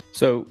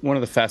So one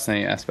of the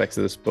fascinating aspects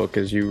of this book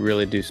is you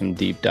really do some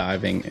deep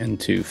diving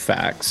into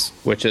facts,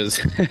 which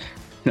is,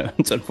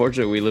 it's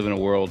unfortunate we live in a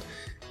world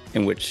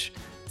in which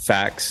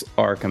facts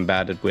are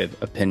combated with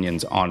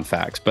opinions on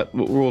facts. But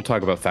we'll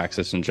talk about facts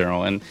just in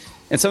general. And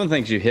some of the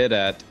things you hit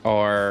at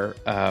are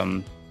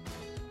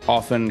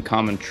often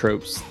common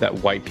tropes that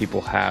white people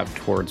have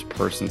towards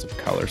persons of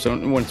color. So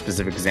in one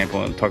specific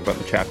example, and talk about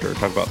the chapter,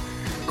 talk about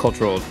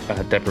cultural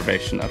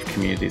deprivation of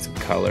communities of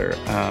color.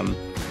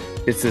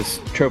 It's this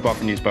trope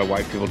often used by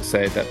white people to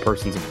say that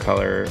persons of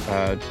color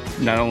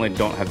not only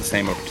don't have the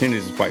same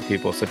opportunities as white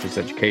people, such as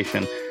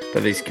education,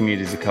 but these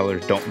communities of color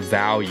don't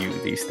value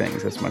these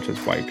things as much as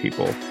white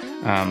people.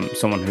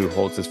 Someone who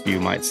holds this view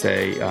might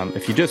say,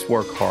 if you just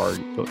work hard,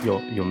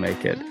 you'll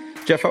make it.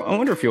 Jeff, I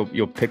wonder if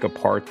you'll pick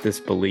apart this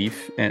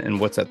belief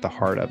and what's at the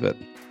heart of it.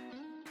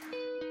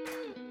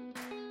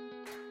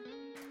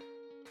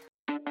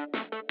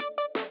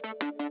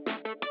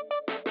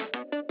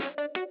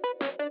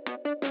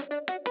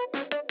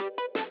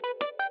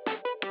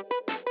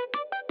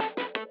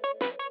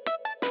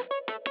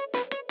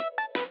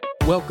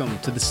 Welcome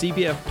to the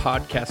CBF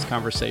Podcast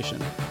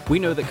Conversation. We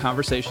know that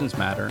conversations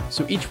matter,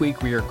 so each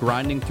week we are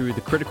grinding through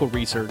the critical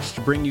research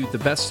to bring you the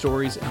best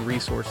stories and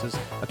resources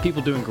of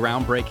people doing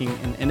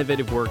groundbreaking and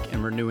innovative work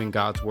in renewing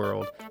God's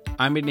world.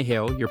 I'm Andy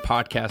Hale, your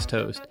podcast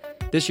host.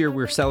 This year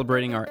we're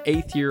celebrating our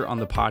 8th year on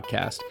the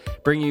podcast,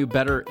 bringing you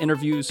better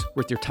interviews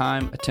worth your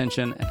time,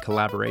 attention, and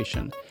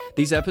collaboration.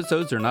 These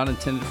episodes are not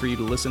intended for you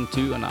to listen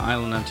to on an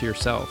island unto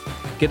yourself.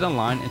 Get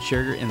online and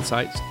share your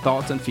insights,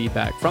 thoughts, and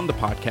feedback from the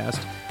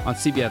podcast on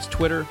CBF's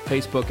Twitter,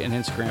 Facebook, and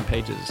Instagram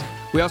pages.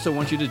 We also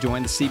want you to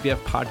join the CBF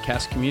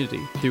podcast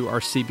community through our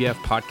CBF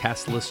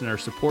podcast listener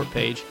support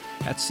page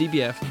at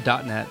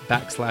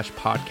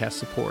cbf.net/podcast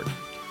support.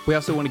 We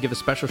also want to give a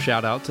special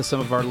shout out to some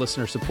of our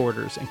listener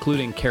supporters,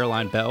 including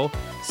Caroline Bell,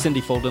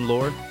 Cindy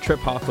Folden-Lord, Trip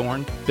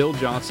Hawthorne, Bill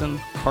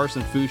Johnson,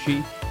 Carson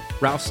Fushi,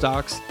 Ralph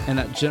Stocks, and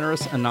that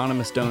generous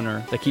anonymous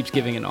donor that keeps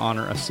giving in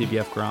honor of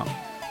CBF Grump.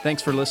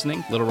 Thanks for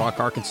listening, Little Rock,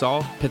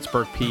 Arkansas,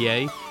 Pittsburgh,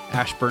 PA,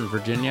 Ashburn,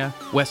 Virginia,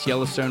 West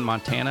Yellowstone,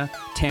 Montana,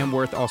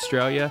 Tamworth,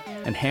 Australia,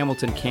 and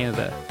Hamilton,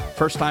 Canada.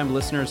 First-time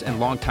listeners and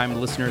long-time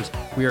listeners,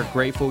 we are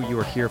grateful you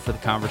are here for the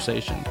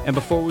conversation. And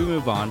before we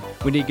move on,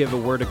 we need to give a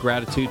word of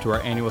gratitude to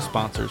our annual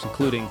sponsors,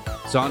 including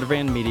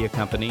Zondervan Media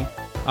Company,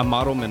 A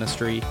Model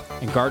Ministry,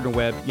 and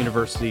Gardner-Webb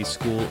University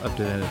School of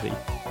Divinity.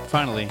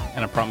 Finally,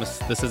 and I promise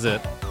this is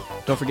it,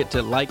 don't forget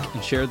to like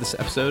and share this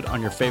episode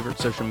on your favorite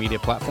social media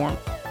platform.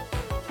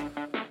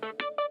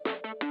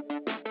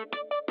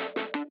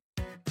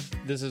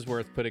 This is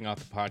worth putting off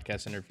the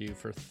podcast interview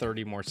for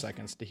 30 more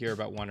seconds to hear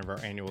about one of our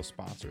annual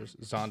sponsors,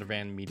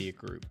 Zondervan Media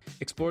Group.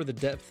 Explore the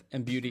depth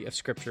and beauty of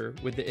Scripture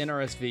with the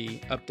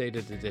NRSV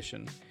Updated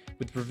Edition.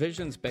 With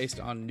provisions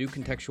based on new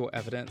contextual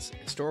evidence,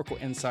 historical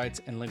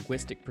insights, and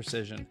linguistic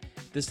precision,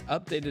 this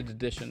updated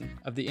edition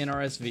of the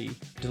NRSV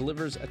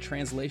delivers a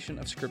translation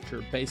of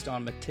Scripture based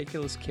on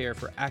meticulous care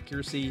for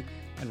accuracy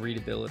and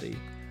readability.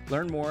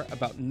 Learn more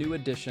about new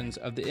editions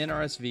of the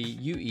NRSV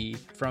UE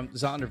from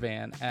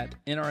Zondervan at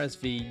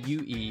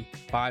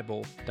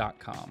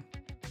nrsvuebible.com.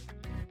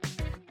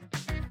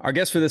 Our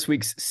guest for this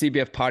week's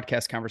CBF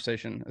podcast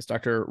conversation is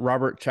Dr.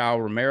 Robert Chao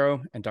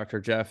Romero and Dr.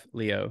 Jeff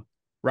Liou.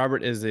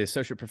 Robert is the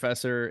associate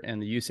professor in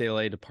the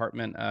UCLA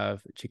Department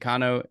of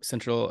Chicano,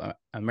 Central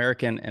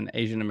American, and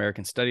Asian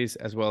American Studies,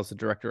 as well as the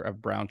director of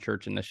Brown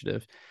Church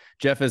Initiative.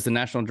 Jeff is the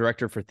national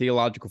director for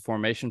theological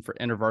formation for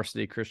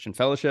InterVarsity Christian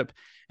Fellowship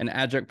and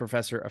adjunct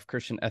professor of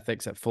Christian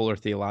ethics at Fuller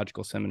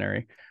Theological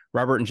Seminary.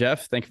 Robert and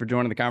Jeff, thank you for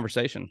joining the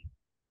conversation.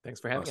 Thanks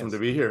for having us. Awesome to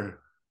be here.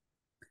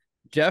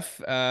 Jeff,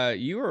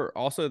 you are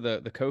also the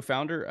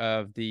co-founder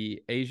of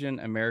the Asian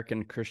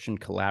American Christian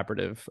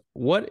Collaborative.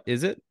 What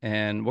is it,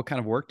 and what kind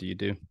of work do you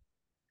do?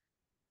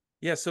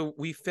 Yeah, so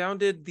we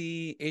founded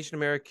the Asian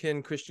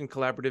American Christian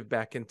Collaborative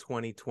back in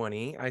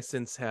 2020. I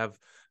since have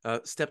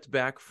stepped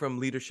back from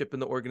leadership in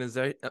the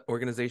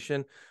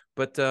organization,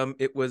 but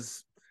it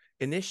was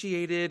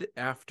initiated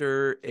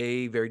after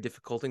a very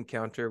difficult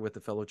encounter with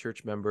a fellow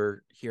church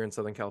member here in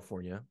Southern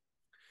California.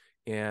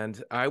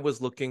 And I was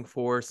looking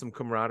for some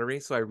camaraderie,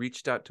 so I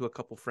reached out to a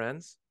couple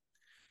friends,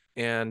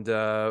 and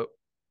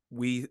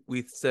we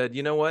said,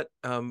 you know what,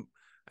 I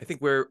think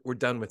we're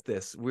done with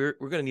this. We're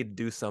going to need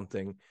to do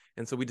something,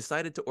 and so we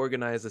decided to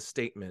organize a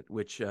statement,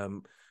 which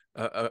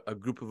a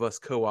group of us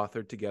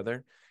co-authored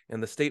together,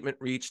 and the statement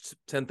reached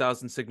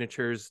 10,000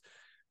 signatures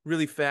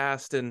really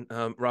fast, and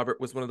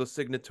Robert was one of those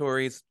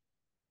signatories,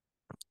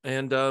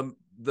 and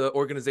the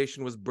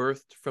organization was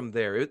birthed from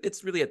there.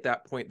 It's really at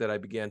that point that I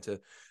began to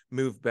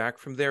move back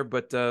from there.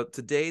 But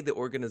today, the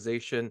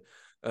organization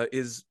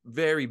is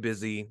very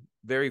busy,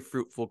 very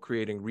fruitful,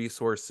 creating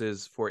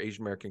resources for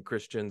Asian American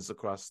Christians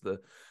across the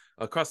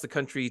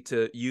country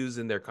to use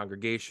in their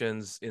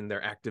congregations, in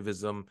their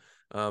activism.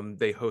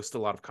 They host a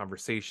lot of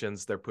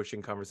conversations. They're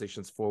pushing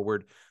conversations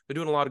forward. They're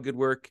doing a lot of good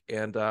work,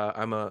 and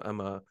I'm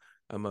a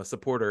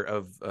supporter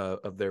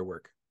of their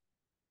work.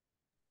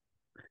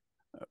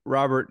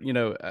 Robert,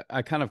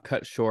 I kind of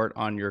cut short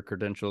on your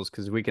credentials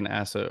because we can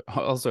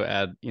also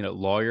add,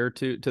 lawyer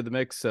to the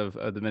mix of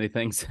the many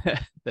things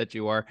that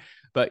you are.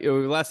 But we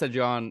last had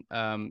you on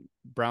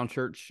Brown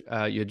Church.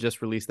 You had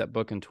just released that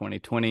book in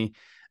 2020.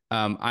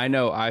 I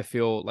know I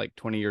feel like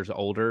 20 years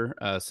older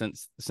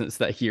since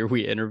that year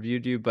we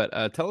interviewed you.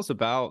 But tell us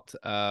about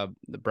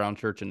the Brown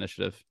Church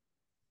initiative.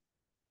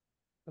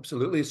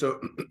 Absolutely.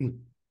 So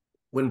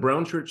when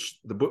Brown Church,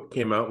 the book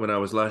came out when I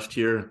was last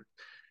here,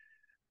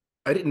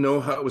 I didn't know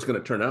how it was going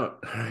to turn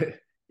out. I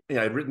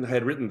had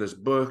written this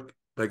book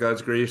by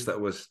God's grace that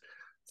was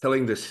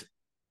telling this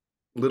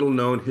little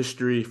known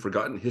history,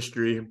 forgotten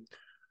history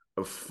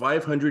of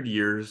 500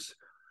 years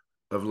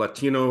of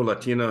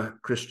Latina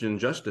Christian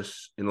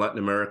justice in Latin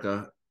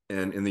America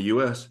and in the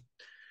US.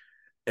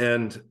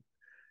 And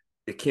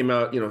it came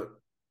out,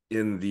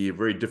 in the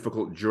very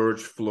difficult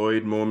George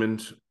Floyd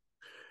moment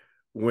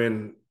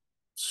when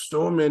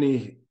so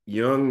many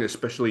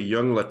especially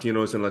young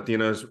Latinos and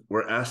Latinas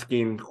were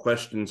asking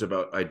questions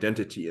about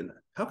identity and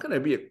how can I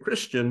be a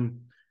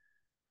Christian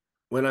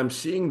when I'm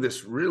seeing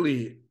this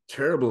really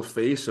terrible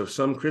face of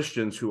some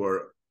Christians who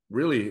are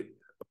really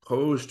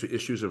opposed to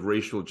issues of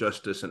racial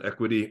justice and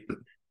equity.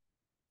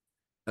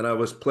 And I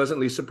was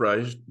pleasantly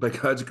surprised by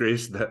God's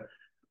grace that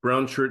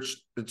Brown Church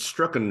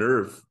struck a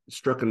nerve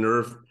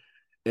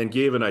and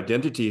gave an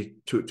identity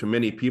to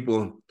many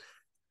people.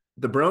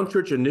 The Brown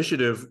Church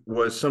initiative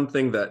was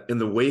something that in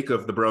the wake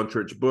of the Brown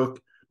Church book,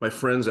 my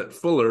friends at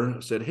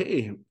Fuller said,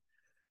 hey,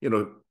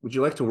 would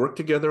you like to work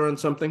together on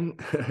something?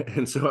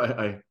 And so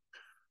I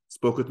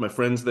spoke with my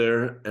friends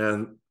there,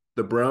 and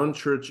the Brown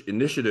Church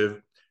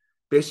initiative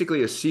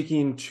basically is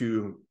seeking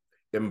to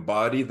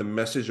embody the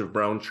message of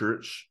Brown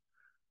Church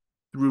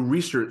through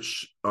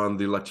research on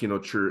the Latino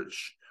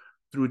church,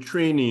 through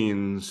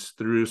trainings,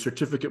 through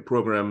certificate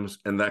programs,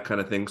 and that kind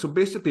of thing. So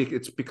basically,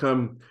 it's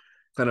become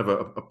kind of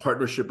a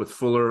partnership with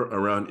Fuller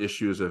around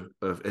issues of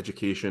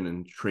education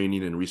and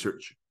training and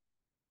research.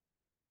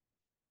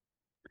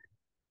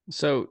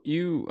 So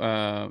you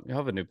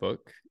have a new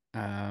book,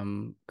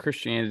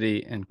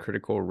 Christianity and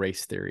Critical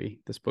Race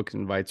Theory. This book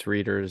invites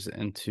readers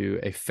into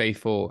a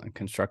faithful and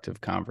constructive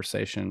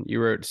conversation.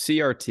 You wrote,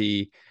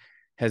 CRT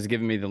has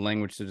given me the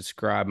language to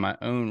describe my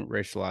own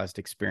racialized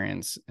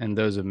experience and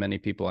those of many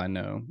people I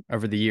know.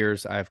 Over the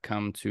years, I have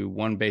come to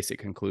one basic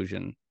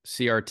conclusion: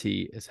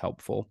 CRT is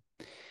helpful.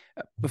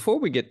 Before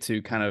we get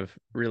to kind of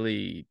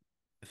really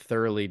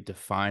thoroughly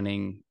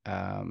defining,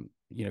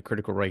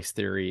 critical race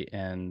theory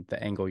and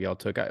the angle y'all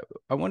took,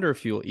 I wonder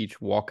if you'll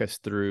each walk us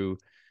through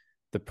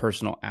the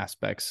personal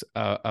aspects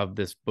of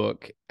this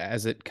book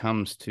as it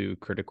comes to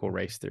critical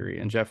race theory.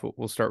 And Jeff,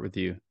 we'll start with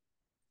you.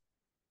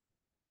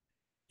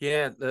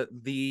 Yeah,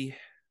 the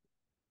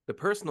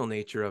personal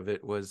nature of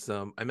it was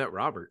I met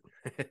Robert.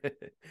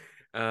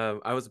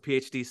 I was a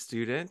PhD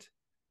student,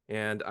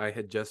 and I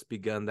had just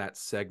begun that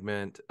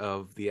segment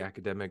of the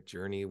academic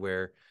journey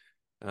where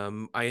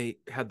I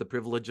had the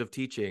privilege of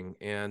teaching,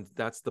 and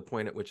that's the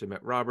point at which I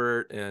met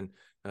Robert, and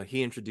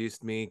he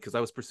introduced me because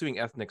I was pursuing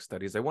ethnic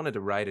studies. I wanted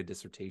to write a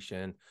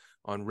dissertation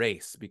on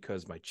race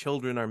because my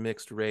children are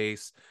mixed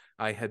race.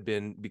 I had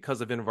been,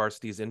 because of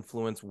InterVarsity's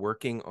influence,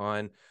 working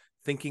on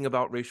thinking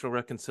about racial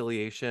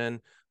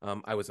reconciliation.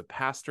 I was a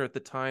pastor at the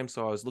time,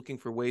 so I was looking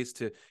for ways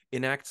to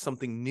enact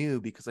something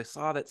new because I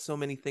saw that so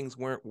many things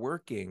weren't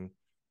working.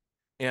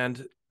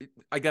 And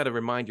I got to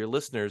remind your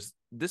listeners,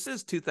 this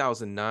is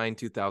 2009,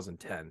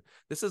 2010.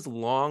 This is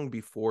long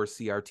before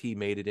CRT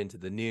made it into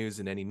the news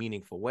in any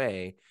meaningful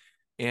way.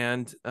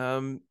 And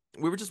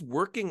we were just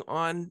working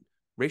on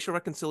racial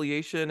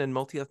reconciliation and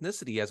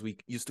multi-ethnicity, as we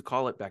used to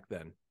call it back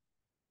then.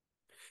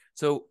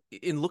 So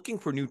in looking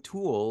for new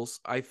tools,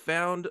 I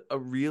found a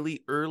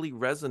really early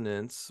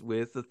resonance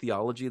with the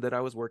theology that I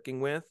was working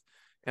with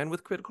and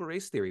with critical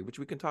race theory, which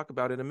we can talk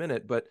about in a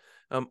minute. But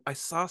I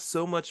saw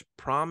so much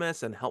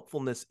promise and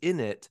helpfulness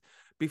in it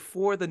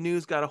before the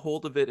news got a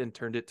hold of it and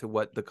turned it to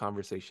what the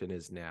conversation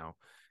is now.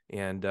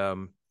 And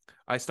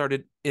I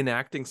started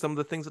enacting some of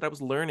the things that I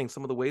was learning,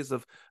 some of the ways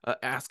of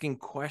asking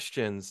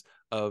questions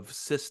of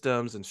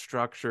systems and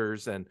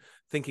structures and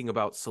thinking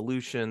about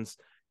solutions.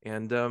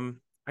 And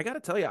I got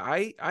to tell you,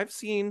 I've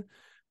seen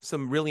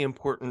some really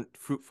important,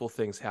 fruitful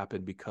things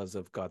happen because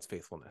of God's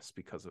faithfulness,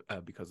 because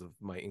of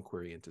my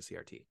inquiry into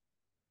CRT.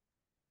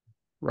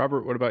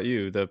 Robert, what about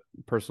you? The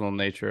personal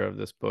nature of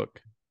this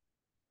book.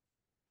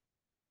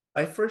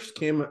 I first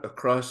came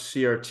across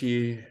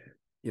CRT,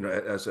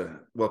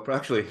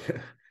 actually,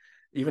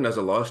 even as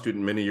a law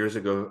student many years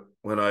ago,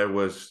 when I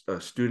was a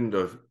student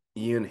of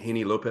Ian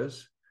Haney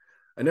Lopez.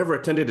 I never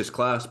attended his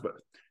class, but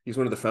he's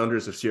one of the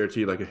founders of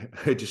CRT.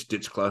 Like, I just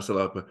ditched class a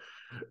lot, but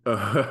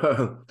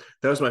that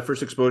was my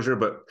first exposure.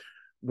 But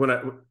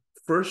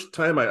first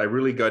time I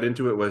really got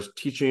into it was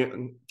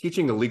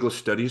teaching a legal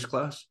studies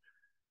class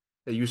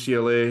at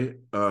UCLA,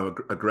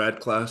 a grad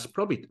class,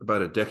 probably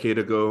about a decade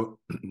ago,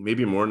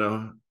 maybe more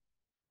now.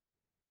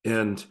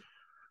 And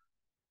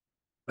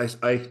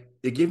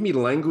it gave me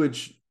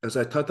language as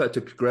I taught that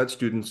to grad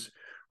students.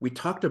 We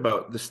talked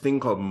about this thing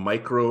called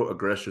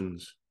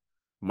microaggressions.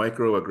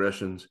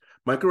 Microaggressions.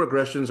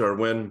 Microaggressions are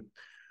when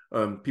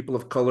people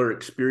of color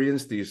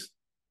experience these,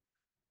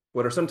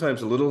 what are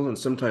sometimes little and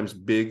sometimes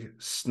big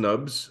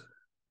snubs,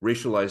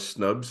 racialized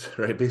snubs,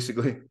 right?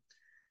 Basically,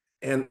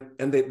 and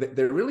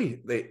they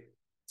really they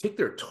take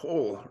their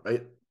toll,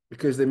 right?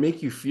 Because they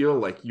make you feel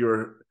like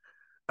you're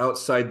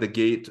outside the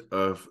gate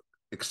of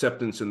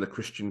acceptance in the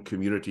Christian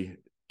community,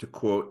 to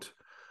quote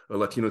a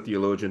Latino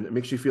theologian. It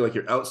makes you feel like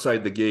you're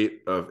outside the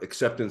gate of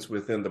acceptance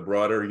within the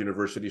broader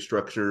university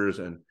structures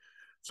and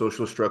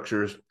social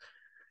structures.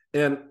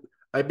 And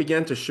I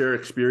began to share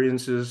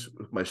experiences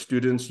with my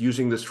students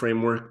using this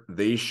framework.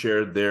 They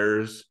shared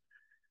theirs.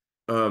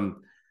 And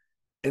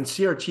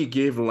CRT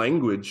gave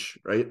language,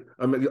 right?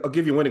 I'll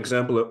give you one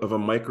example of a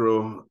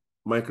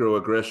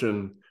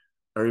microaggression.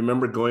 I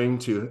remember going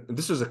to,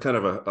 this is a kind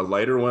of a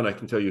lighter one. I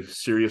can tell you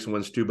serious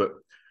ones too, but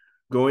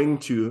going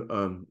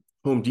to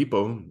Home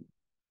Depot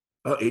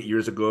 8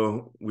 years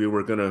ago, we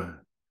were going to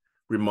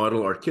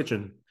remodel our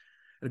kitchen.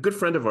 And a good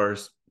friend of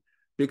ours,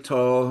 big,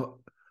 tall,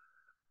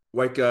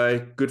 white guy,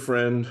 good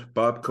friend,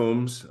 Bob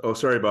Combs. Oh,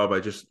 sorry, Bob, I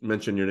just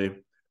mentioned your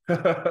name.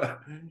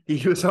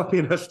 He was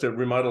helping us to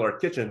remodel our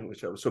kitchen,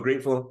 which I was so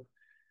grateful.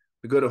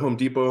 We go to Home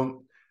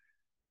Depot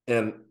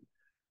and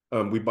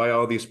we buy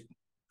all these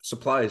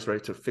supplies,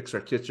 right, to fix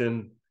our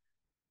kitchen.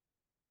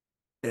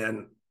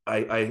 And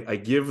I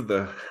give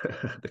the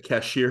the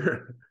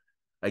cashier,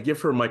 I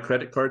give her my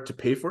credit card to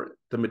pay for it,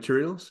 the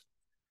materials.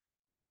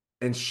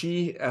 And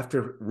she,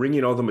 after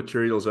ringing all the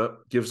materials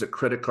up, gives a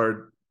credit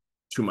card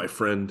to my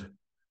friend,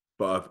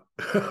 Bob,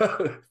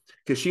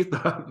 because she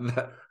thought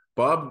that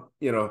Bob,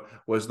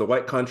 was the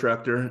white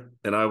contractor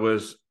and I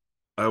was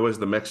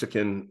the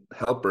Mexican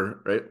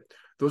helper, right?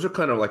 Those are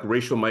kind of like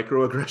racial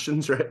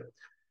microaggressions, right?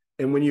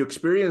 And when you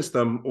experience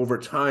them over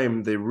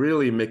time, they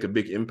really make a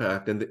big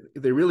impact and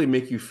they really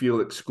make you feel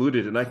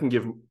excluded. And I can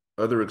give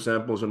other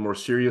examples and more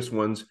serious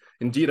ones.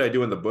 Indeed, I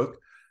do in the book.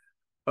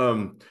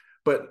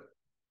 But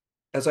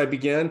as I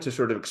began to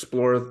sort of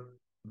explore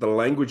the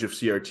language of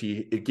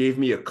CRT, it gave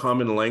me a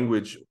common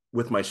language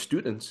with my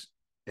students.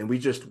 And we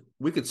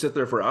could sit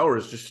there for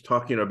hours just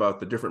talking about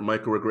the different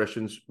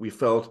microaggressions we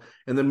felt.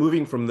 And then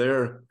moving from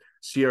there,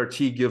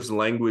 CRT gives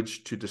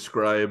language to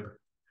describe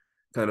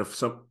kind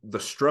of the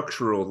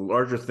structural,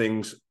 larger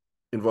things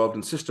involved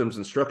in systems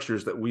and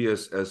structures that we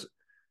as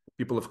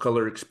people of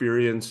color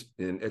experience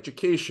in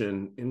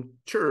education, in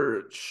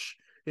church,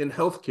 in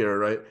healthcare,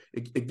 right?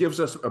 It gives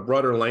us a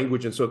broader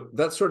language. And so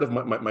that's sort of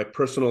my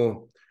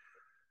personal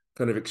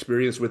kind of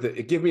experience with it.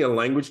 It gave me a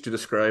language to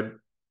describe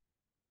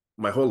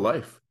my whole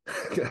life.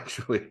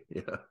 Actually,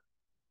 yeah.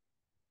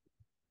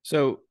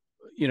 So,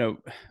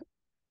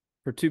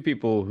 for two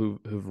people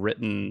who've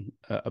written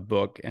a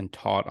book and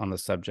taught on the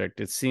subject,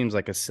 it seems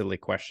like a silly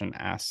question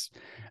asked.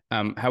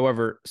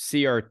 However,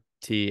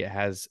 CRT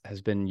has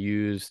been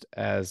used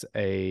as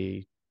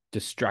a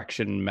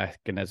distraction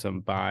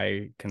mechanism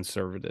by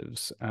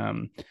conservatives.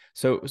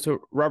 So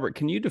Robert,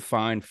 can you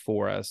define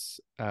for us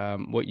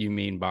what you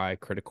mean by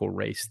critical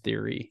race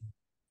theory?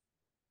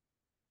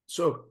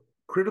 So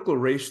critical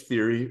race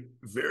theory,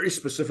 very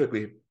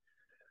specifically,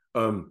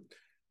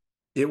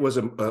 it was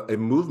a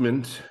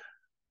movement,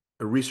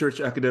 a research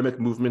academic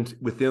movement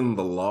within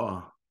the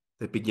law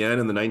that began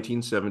in the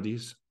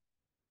 1970s.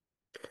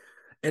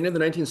 And in the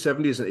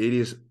 1970s and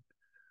 80s,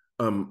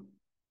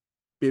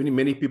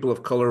 many people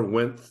of color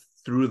went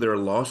through their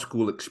law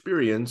school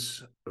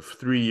experience of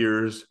 3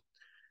 years,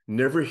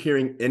 never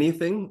hearing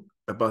anything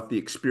about the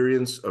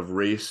experience of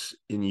race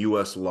in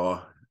US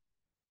law,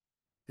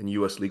 in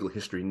US legal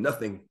history,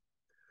 nothing.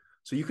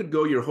 So you could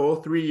go your whole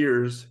 3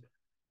 years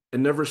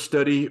and never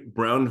study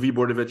Brown v.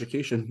 Board of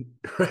Education,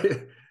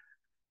 right?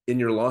 In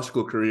your law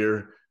school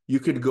career. You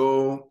could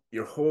go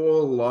your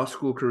whole law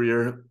school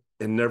career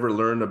and never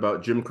learn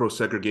about Jim Crow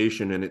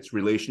segregation and its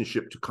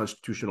relationship to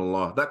constitutional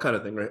law, that kind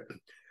of thing, right?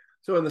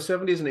 So in the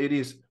 70s and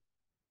 80s,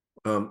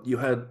 you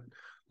had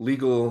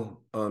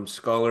legal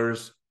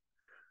scholars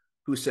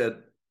who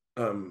said,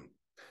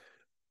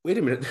 wait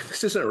a minute,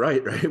 this isn't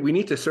right? We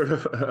need to sort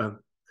of,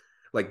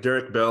 like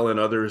Derek Bell and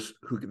others,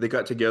 they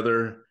got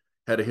together,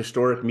 had a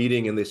historic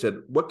meeting, and they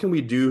said, what can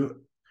we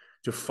do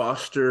to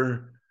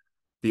foster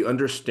the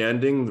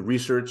understanding, the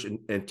research,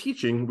 and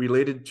teaching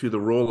related to the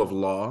role of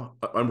law?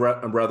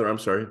 I'm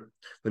sorry.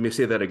 Let me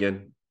say that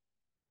again.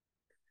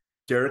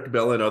 Derek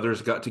Bell and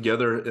others got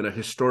together in a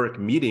historic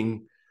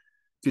meeting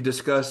to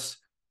discuss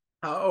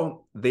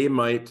how they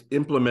might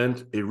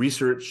implement a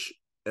research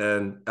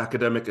and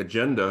academic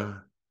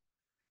agenda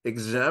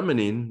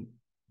examining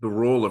the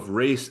role of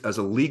race as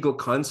a legal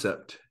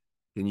concept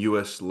in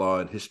US law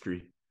and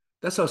history.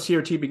 That's how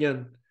CRT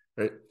began,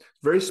 right?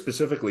 Very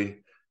specifically.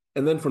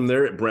 And then from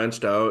there, it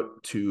branched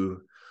out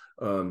to,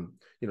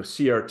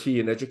 CRT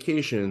in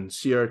education,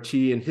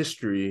 CRT in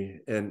history,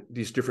 and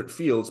these different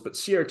fields. But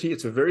CRT,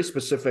 it's a very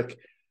specific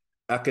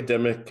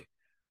academic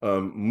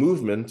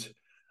movement.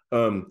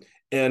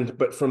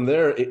 But from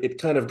there,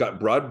 it kind of got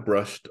broad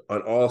brushed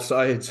on all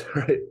sides,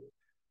 right?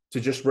 To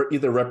just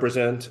either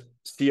represent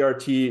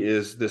CRT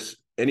is this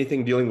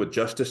anything dealing with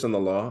justice and the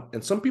law.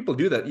 And some people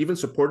do that. Even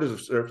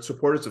supporters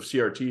of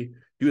CRT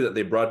do that.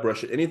 They broad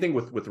brush it. Anything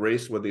with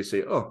race, where they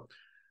say, "Oh,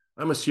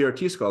 I'm a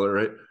CRT scholar,"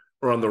 right?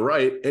 Or on the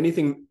right,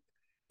 anything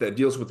that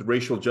deals with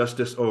racial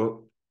justice,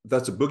 "Oh,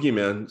 that's a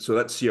boogeyman, so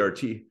that's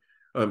CRT."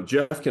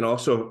 Jeff can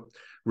also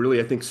really,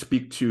 I think,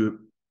 speak to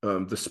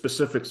the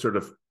specific sort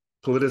of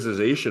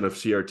politicization of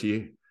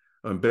CRT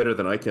better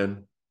than I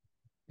can.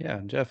 Yeah,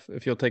 Jeff,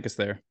 if you'll take us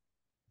there.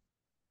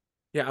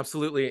 Yeah,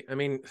 absolutely. I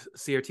mean,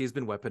 CRT has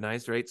been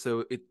weaponized, right?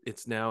 So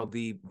it's now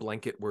the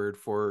blanket word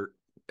for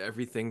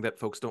everything that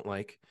folks don't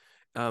like.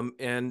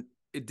 And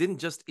it didn't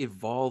just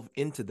evolve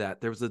into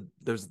that.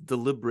 There's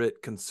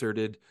deliberate,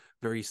 concerted,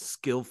 very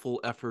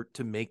skillful effort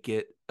to make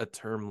it a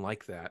term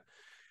like that.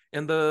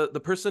 And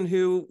the person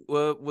who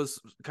was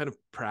kind of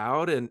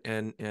proud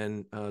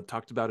and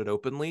talked about it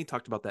openly,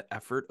 talked about that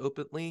effort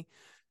openly,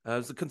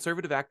 was a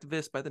conservative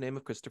activist by the name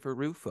of Christopher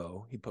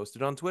Rufo. He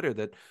posted on Twitter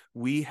that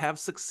we have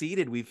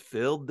succeeded. We've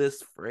filled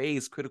this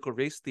phrase, critical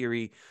race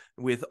theory,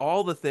 with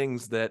all the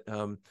things that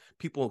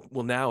people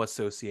will now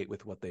associate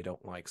with what they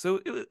don't like. So,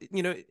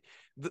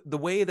 the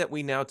way that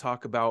we now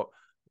talk about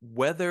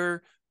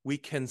whether we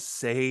can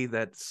say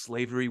that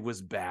slavery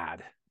was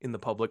bad in the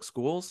public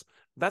schools,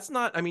 that's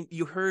not, I mean,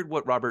 you heard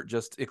what Robert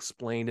just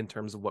explained in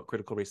terms of what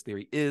critical race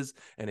theory is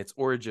and its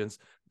origins.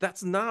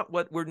 That's not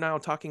what we're now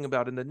talking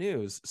about in the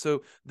news.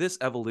 So this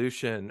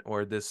evolution,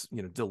 or this,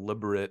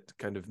 deliberate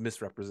kind of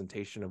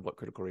misrepresentation of what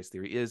critical race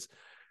theory is,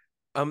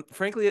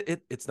 frankly,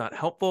 it's not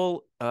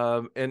helpful.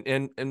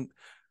 And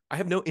I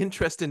have no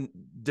interest in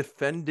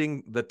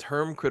defending the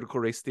term critical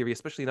race theory,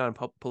 especially not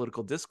in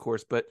political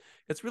discourse, but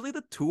it's really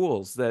the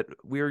tools that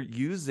we're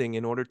using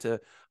in order to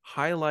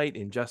highlight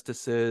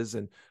injustices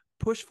and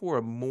push for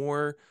a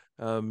more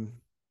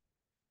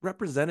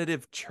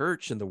representative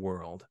church in the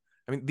world.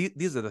 I mean,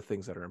 these are the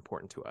things that are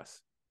important to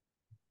us.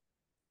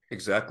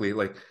 Exactly.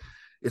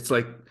 It's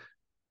like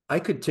I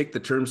could take the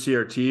term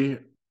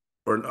CRT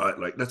or not.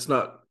 Like, that's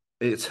not,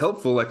 it's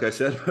helpful, like I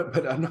said,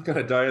 but I'm not going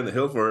to die on the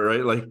hill for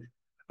it, right?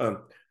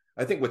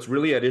 I think what's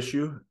really at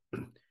issue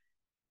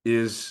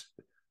is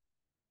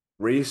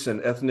race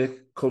and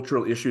ethnic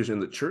cultural issues in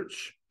the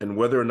church, and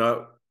whether or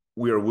not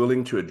we are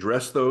willing to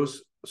address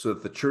those so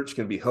that the church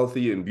can be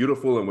healthy and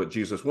beautiful and what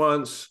Jesus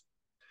wants,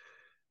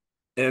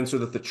 and so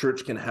that the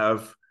church can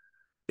have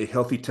a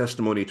healthy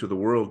testimony to the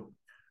world.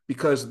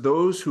 Because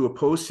those who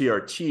oppose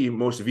CRT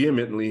most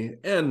vehemently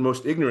and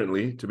most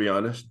ignorantly, to be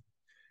honest,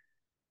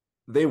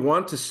 they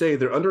want to say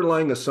their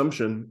underlying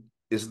assumption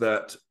is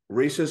that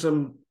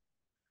racism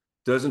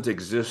doesn't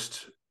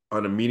exist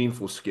on a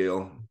meaningful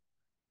scale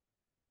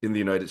in the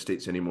United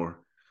States anymore.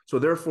 So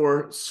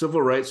therefore,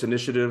 civil rights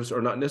initiatives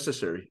are not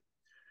necessary.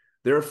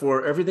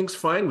 Therefore, everything's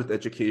fine with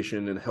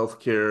education and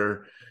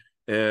healthcare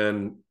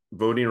and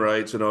voting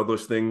rights and all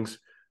those things.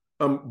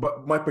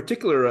 But my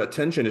particular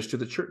attention is to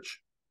the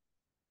church.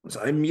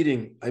 So I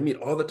meet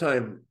all the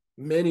time,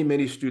 many,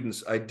 many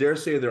students. I dare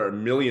say there are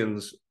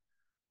millions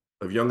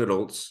of young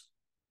adults,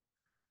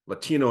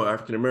 Latino,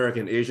 African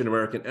American, Asian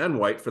American, and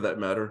white for that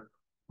matter,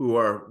 who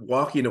are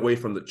walking away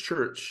from the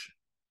church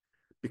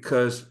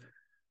because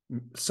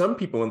some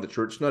people in the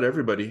church, not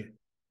everybody,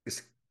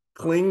 is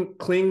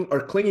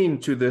clinging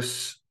to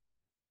this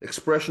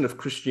expression of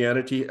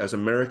Christianity as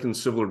American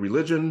civil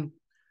religion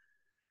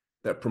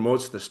that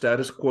promotes the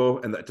status quo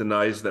and that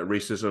denies that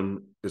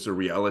racism is a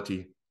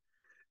reality.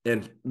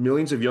 And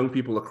millions of young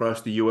people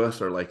across the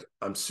US are like,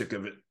 I'm sick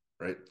of it,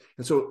 right?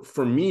 And so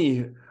for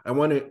me, I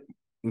want to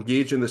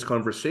engage in this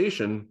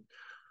conversation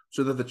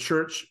so that the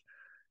church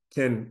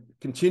can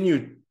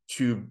continue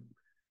to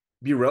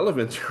be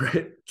relevant,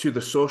 right, to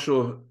the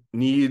social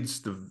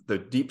needs, the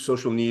deep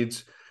social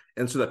needs,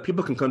 and so that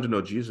people can come to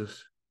know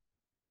Jesus.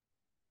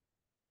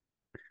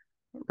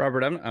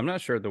 Robert, I'm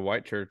not sure the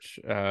white church,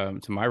 to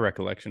my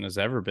recollection, has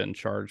ever been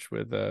charged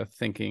with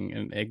thinking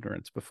in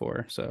ignorance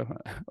before. So,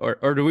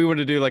 or do we want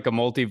to do like a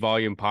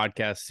multi-volume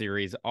podcast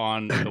series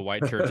on the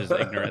white church's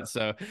ignorance?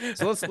 So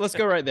let's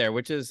go right there,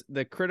 which is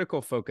the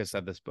critical focus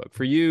of this book.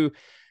 For you,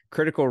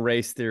 critical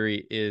race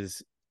theory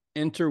is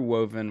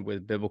interwoven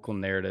with biblical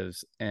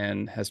narratives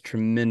and has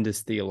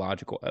tremendous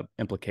theological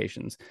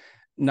implications.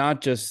 Not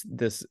just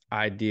this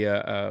idea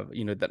of,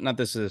 that not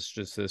this is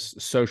just this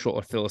social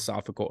or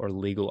philosophical or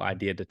legal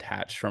idea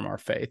detached from our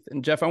faith.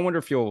 And Jeff, I wonder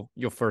if you'll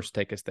first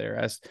take us there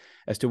as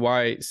to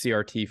why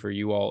CRT for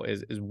you all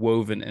is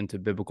woven into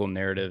biblical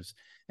narratives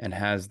and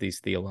has these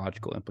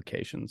theological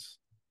implications.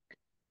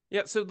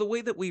 Yeah, so the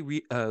way that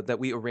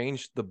we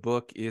arranged the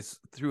book is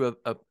through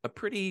a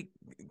pretty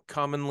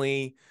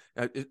commonly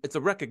it's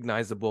a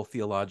recognizable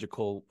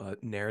theological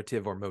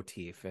narrative or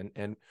motif,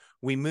 and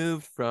we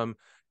moved from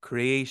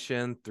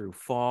creation through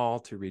fall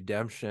to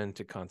redemption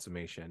to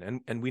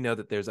consummation, and we know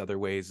that there's other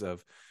ways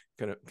of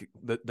kind of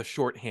the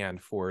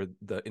shorthand for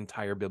the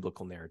entire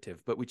biblical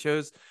narrative, but we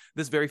chose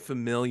this very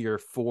familiar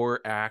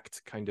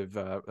 4-act kind of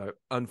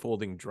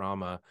unfolding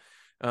drama.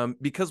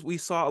 Because we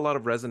saw a lot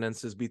of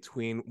resonances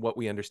between what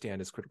we understand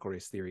as critical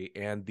race theory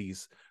and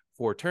these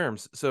 4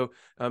 terms. So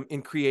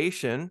in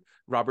creation,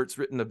 Robert's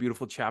written a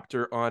beautiful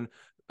chapter on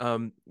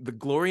the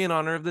glory and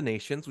honor of the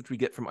nations, which we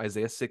get from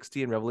Isaiah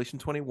 60 and Revelation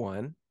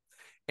 21,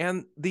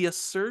 and the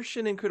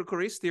assertion in critical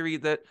race theory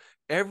that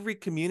every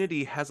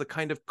community has a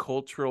kind of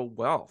cultural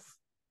wealth.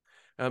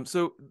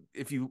 So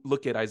if you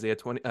look at Isaiah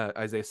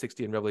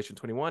 60 and Revelation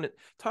 21, it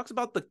talks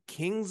about the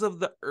kings of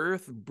the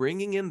earth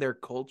bringing in their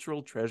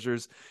cultural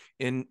treasures,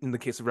 in the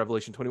case of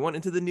Revelation 21,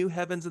 into the new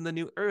heavens and the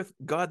new earth,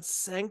 God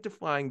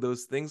sanctifying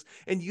those things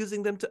and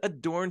using them to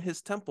adorn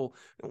his temple.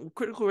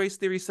 Critical race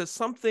theory says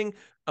something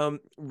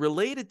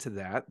related to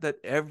that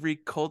every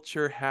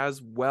culture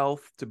has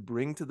wealth to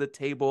bring to the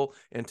table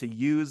and to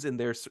use in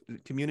their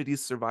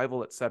community's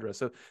survival, etc.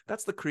 So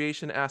that's the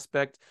creation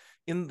aspect.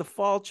 In the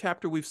fall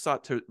chapter, we've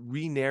sought to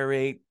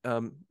re-narrate,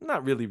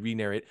 not really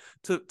re-narrate,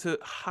 to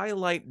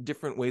highlight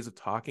different ways of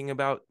talking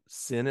about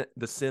sin,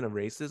 the sin of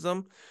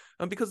racism,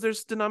 because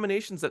there's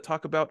denominations that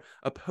talk about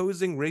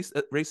opposing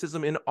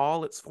racism in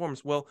all its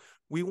forms. Well,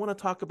 we want to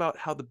talk about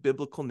how the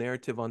biblical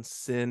narrative on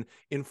sin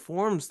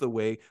informs the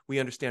way we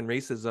understand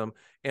racism,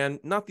 and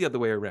not the other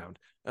way around.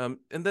 And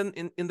then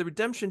in the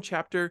redemption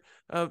chapter,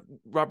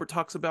 Robert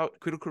talks about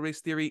critical race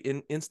theory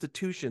in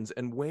institutions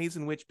and ways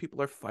in which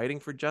people are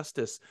fighting for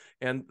justice,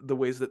 and the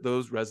ways that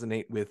those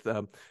resonate with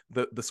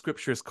the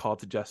scripture's call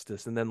to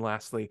justice. And then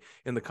lastly,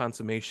 in the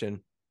consummation,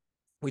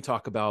 we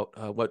talk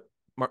about what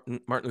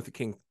Martin Luther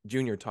King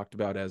Jr. talked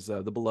about as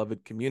the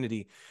beloved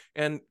community,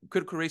 and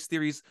critical race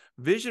theory's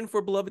vision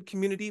for beloved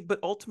community, but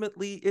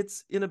ultimately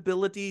its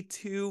inability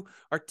to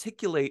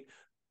articulate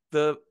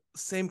the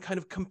same kind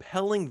of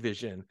compelling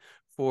vision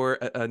for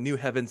a new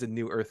heavens and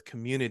new earth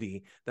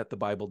community that the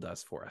Bible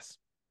does for us.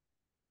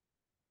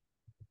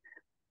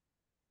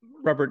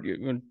 Robert, you're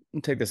going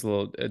to take this a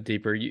little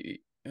deeper.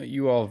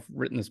 You all have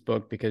written this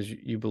book because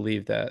you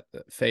believe that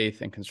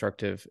faith and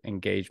constructive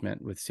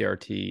engagement with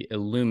CRT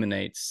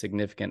illuminates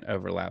significant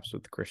overlaps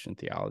with Christian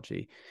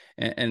theology.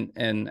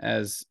 And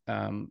as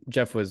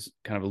Jeff was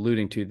kind of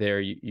alluding to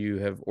there, you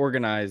have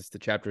organized the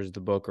chapters of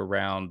the book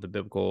around the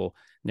biblical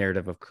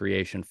narrative of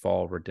creation,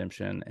 fall,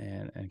 redemption,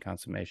 and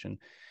consummation.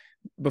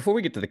 Before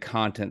we get to the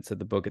contents of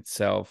the book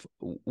itself,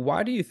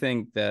 why do you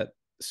think that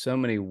so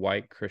many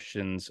white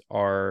Christians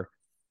are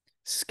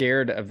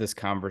scared of this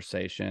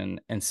conversation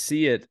and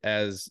see it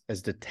as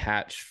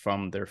detached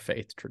from their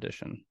faith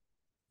tradition?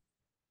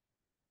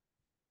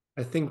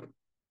 I think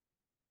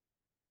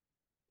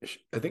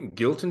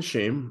guilt and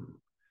shame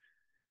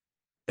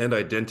and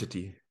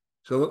identity.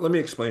 So let me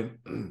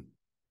explain.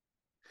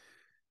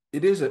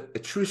 It is a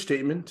true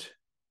statement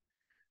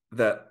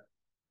that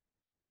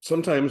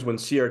sometimes when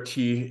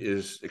CRT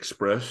is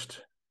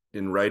expressed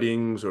in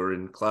writings or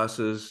in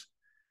classes,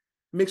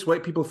 it makes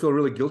white people feel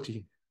really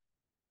guilty,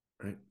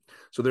 right?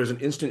 So there's an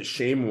instant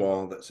shame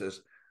wall that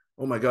says,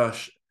 oh my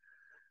gosh,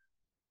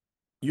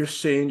 you're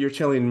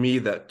telling me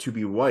that to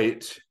be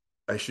white,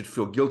 I should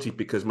feel guilty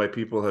because my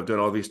people have done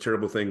all these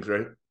terrible things,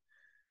 right?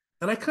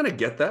 And I kind of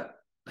get that.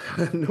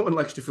 No one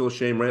likes to feel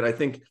shame, right? I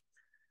think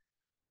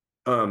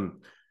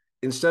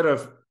instead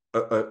of,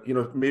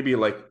 maybe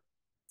like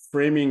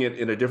framing it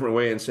in a different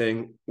way and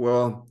saying,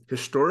 well,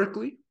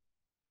 historically,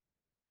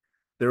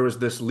 there was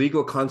this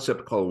legal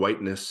concept called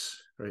whiteness,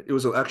 right? It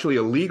was actually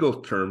a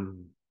legal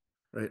term,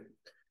 right?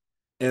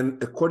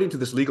 And according to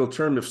this legal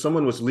term, if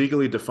someone was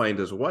legally defined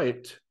as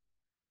white,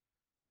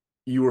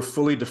 you were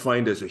fully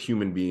defined as a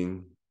human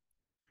being.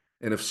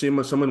 And if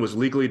someone was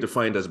legally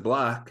defined as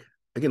black,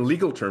 again,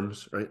 legal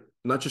terms, right?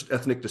 Not just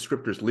ethnic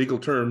descriptors, legal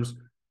terms,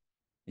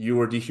 you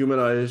were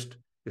dehumanized.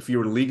 If you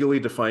were legally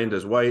defined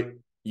as white,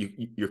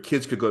 your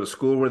kids could go to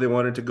school where they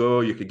wanted to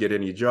go. You could get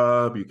any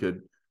job. You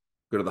could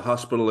go to the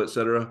hospital,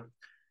 etc.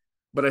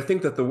 But I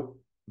think that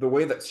the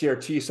way that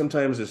CRT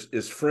sometimes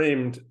is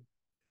framed,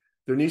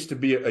 there needs to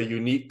be a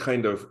unique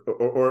kind of,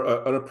 or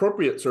an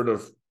appropriate sort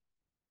of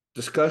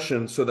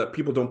discussion so that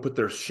people don't put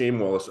their shame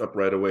walls up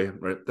right away,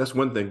 right? That's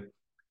one thing.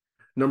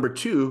 Number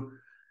two,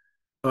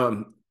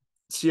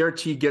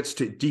 CRT gets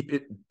to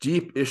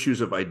deep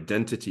issues of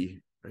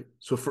identity, right?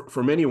 So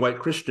for many white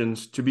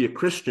Christians, to be a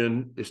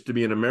Christian is to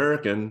be an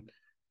American,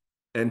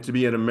 and to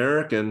be an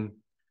American,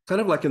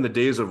 kind of like in the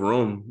days of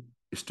Rome,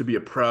 is to be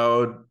a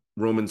proud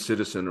Roman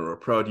citizen or a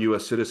proud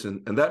US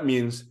citizen. And that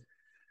means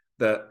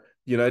that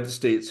the United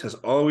States has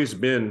always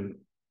been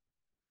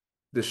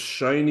this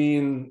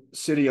shining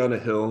city on a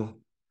hill,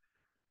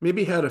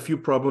 maybe had a few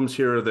problems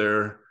here or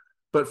there,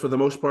 but for the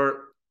most part,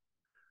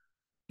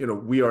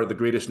 we are the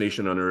greatest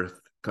nation on earth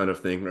kind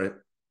of thing, right?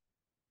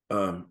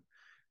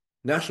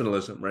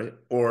 Nationalism, right?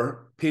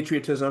 Or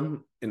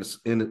patriotism in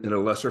a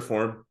lesser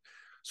form.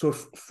 So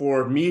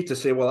for me to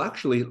say, well,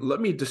 actually, let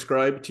me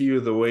describe to you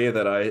the way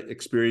that I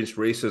experienced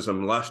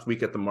racism last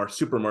week at the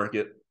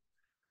supermarket,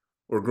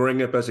 or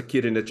growing up as a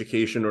kid in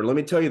education, or let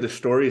me tell you the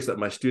stories that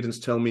my students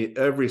tell me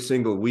every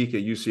single week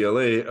at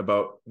UCLA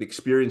about the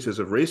experiences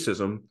of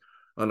racism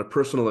on a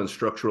personal and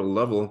structural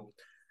level,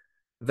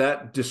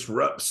 that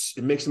disrupts,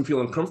 it makes them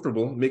feel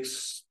uncomfortable,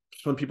 makes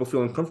some people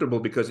feel uncomfortable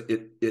because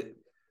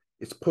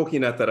it's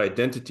poking at that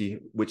identity,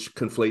 which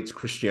conflates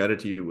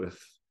Christianity with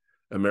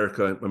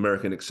American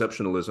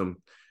exceptionalism.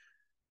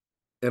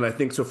 And I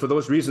think so for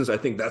those reasons, I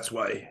think that's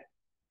why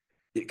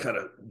it kind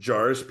of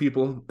jars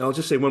people. I'll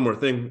just say one more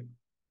thing.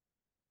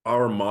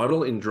 Our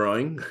model in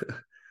drawing,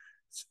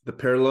 the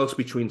parallels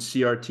between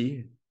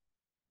CRT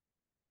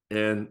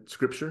and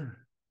scripture,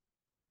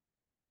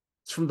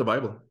 it's from the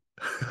Bible.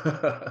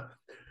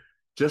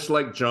 Just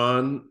like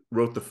John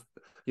wrote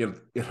in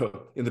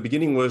the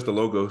beginning was the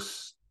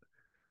Logos,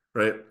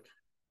 right?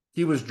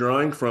 He was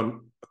drawing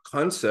from a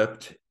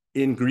concept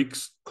in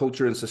Greek's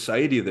culture and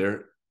society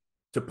there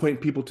to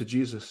point people to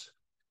Jesus.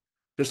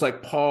 Just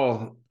like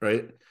Paul,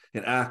 right,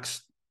 in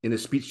Acts, in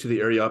his speech to the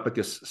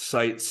Areopagus,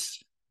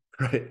 cites,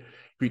 right,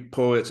 Greek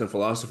poets and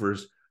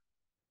philosophers.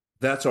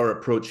 That's our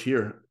approach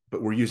here,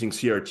 but we're using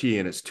CRT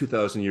and it's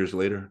 2,000 years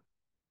later.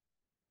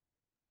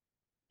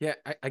 Yeah,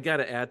 I got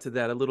to add to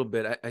that a little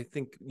bit. I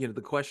think,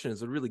 the question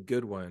is a really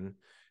good one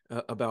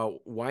about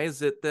why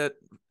is it that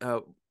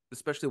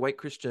especially white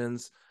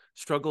Christians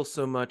struggle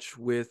so much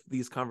with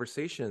these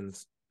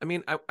conversations. I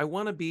mean, I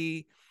want to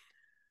be,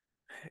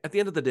 at the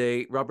end of the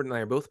day, Robert and I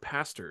are both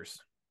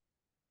pastors,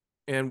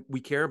 and we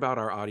care about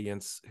our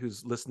audience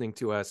who's listening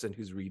to us and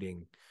who's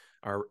reading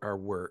our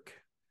work.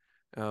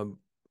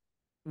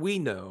 We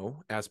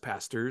know as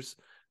pastors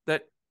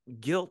that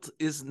guilt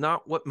is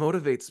not what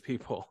motivates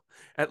people,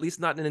 at least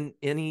not in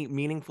any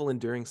meaningful,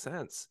 enduring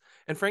sense.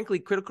 And frankly,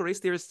 critical race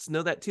theorists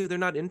know that too. They're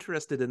not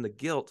interested in the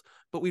guilt,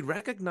 but we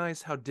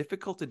recognize how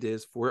difficult it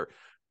is for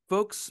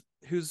folks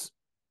whose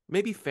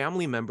maybe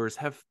family members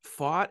have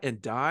fought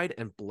and died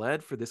and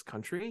bled for this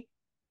country,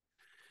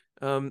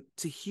 to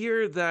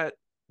hear that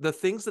the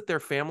things that their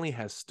family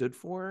has stood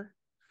for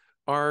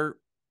are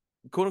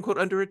quote unquote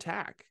under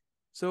attack.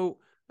 So,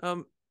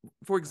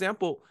 for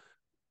example,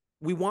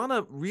 we want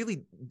to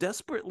really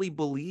desperately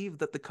believe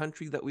that the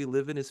country that we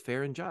live in is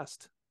fair and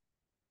just,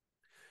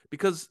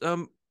 because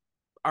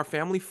our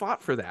family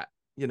fought for that.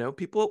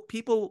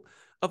 People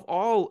of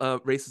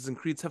all races and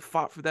creeds have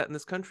fought for that in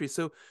this country.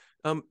 So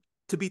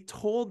to be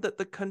told that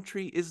the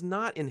country is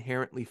not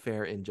inherently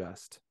fair and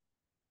just,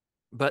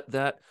 but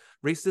that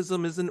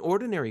racism is an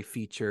ordinary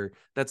feature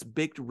that's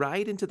baked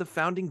right into the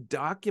founding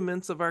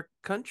documents of our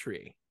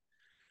country,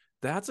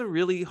 that's a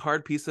really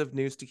hard piece of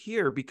news to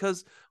hear,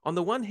 because on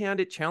the one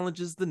hand, it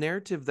challenges the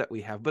narrative that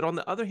we have, but on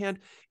the other hand,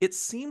 it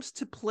seems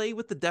to play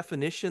with the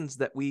definitions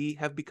that we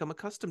have become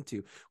accustomed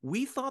to.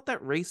 We thought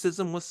that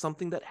racism was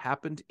something that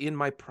happened in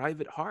my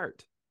private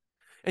heart.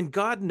 And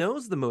God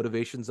knows the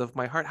motivations of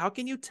my heart. How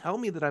can you tell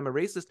me that I'm a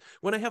racist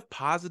when I have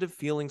positive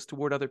feelings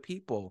toward other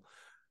people?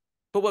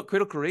 But what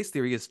critical race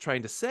theory is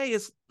trying to say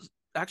is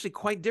actually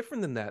quite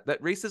different than that,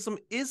 that racism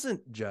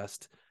isn't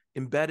just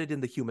embedded in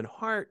the human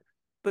heart,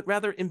 but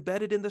rather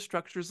embedded in the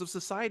structures of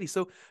society.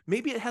 So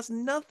maybe it has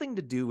nothing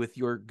to do with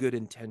your good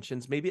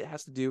intentions. Maybe it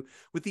has to do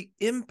with the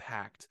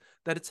impact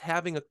that it's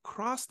having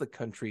across the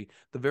country,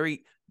 the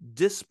very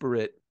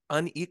disparate,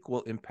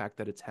 unequal impact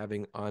that it's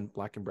having on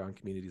Black and brown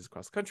communities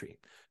across the country.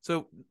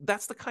 So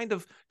that's the kind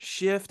of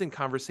shift in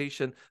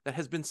conversation that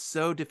has been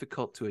so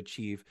difficult to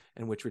achieve,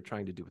 and which we're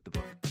trying to do with the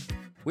book.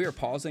 We are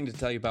pausing to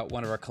tell you about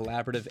one of our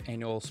collaborative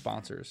annual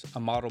sponsors, a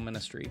model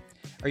ministry.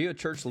 Are you a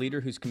church leader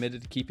who's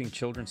committed to keeping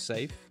children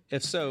safe?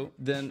 If so,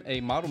 then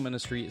a model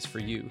ministry is for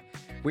you.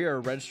 We are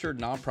a registered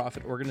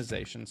nonprofit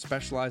organization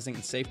specializing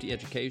in safety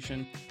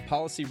education,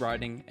 policy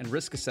writing, and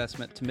risk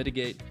assessment to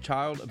mitigate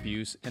child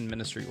abuse in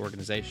ministry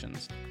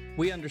organizations.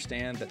 We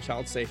understand that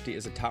child safety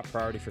is a top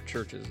priority for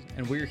churches,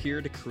 and we're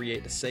here to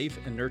create a safe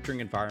and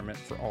nurturing environment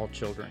for all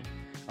children.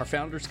 Our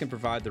founders can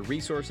provide the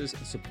resources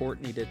and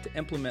support needed to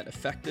implement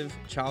effective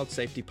child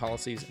safety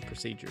policies and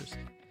procedures.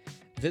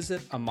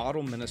 Visit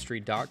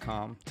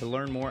amodelministry.com to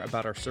learn more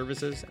about our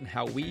services and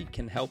how we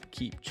can help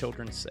keep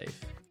children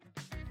safe.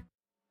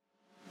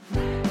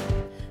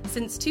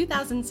 Since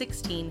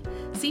 2016,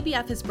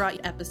 CBF has brought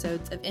you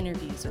episodes of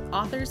interviews with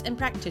authors and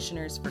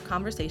practitioners for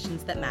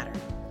conversations that matter.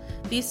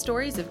 These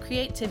stories of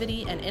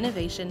creativity and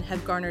innovation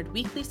have garnered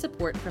weekly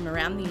support from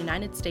around the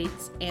United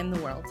States and the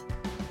world.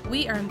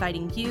 We are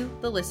inviting you,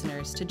 the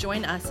listeners, to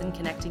join us in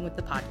connecting with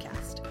the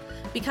podcast.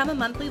 Become a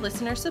monthly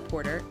listener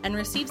supporter and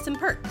receive some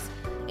perks,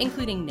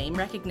 including name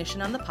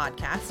recognition on the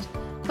podcast,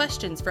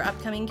 questions for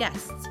upcoming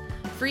guests,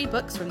 free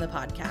books from the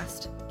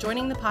podcast,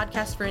 joining the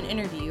podcast for an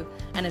interview,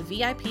 and a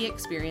VIP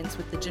experience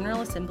with the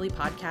General Assembly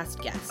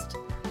podcast guest.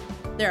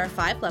 There are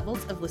 5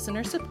 levels of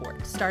listener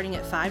support, starting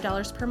at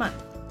 $5 per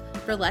month.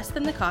 For less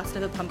than the cost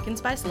of a pumpkin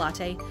spice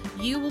latte,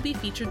 you will be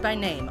featured by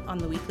name on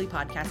the weekly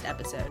podcast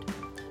episode.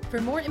 For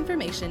more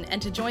information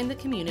and to join the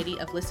community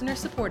of listener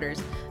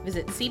supporters,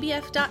 visit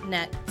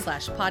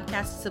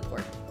cbf.net/podcast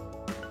support.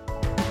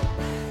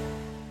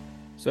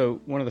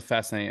 So one of the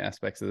fascinating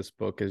aspects of this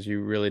book is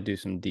you really do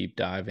some deep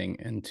diving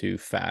into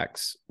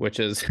facts, which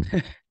is,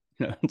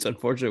 it's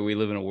unfortunate we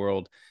live in a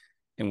world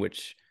in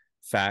which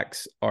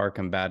facts are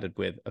combated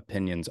with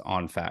opinions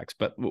on facts,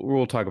 but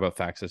we'll talk about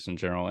facts just in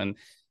general. And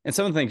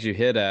some of the things you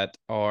hit at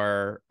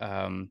are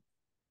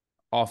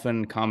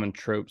often common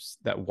tropes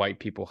that white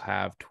people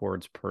have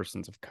towards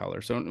persons of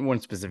color. So one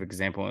specific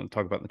example, and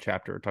talk about in the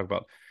chapter, talk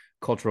about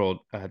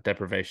cultural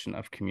deprivation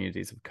of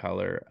communities of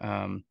color.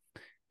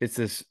 it's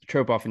this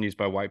trope often used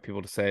by white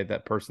people to say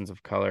that persons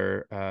of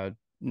color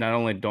not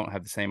only don't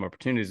have the same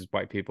opportunities as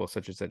white people,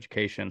 such as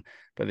education,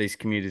 but these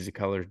communities of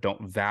color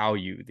don't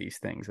value these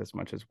things as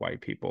much as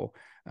white people.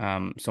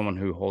 Someone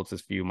who holds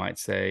this view might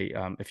say,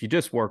 if you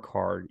just work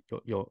hard,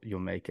 you'll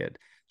make it.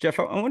 Jeff,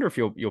 I wonder if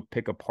you'll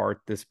pick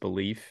apart this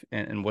belief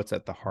and what's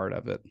at the heart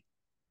of it.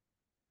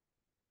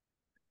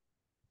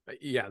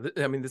 Yeah,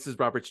 I mean, this is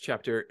Robert's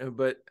chapter,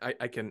 but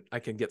I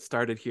can get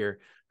started here.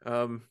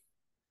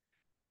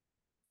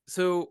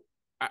 So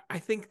I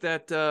think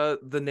that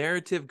the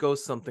narrative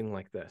goes something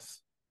like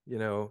this.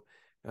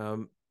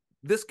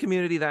 This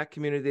community, that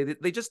community,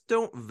 they just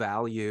don't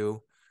value,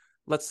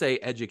 let's say,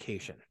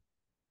 education.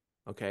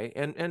 Okay,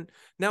 and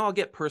now I'll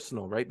get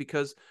personal, right?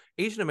 Because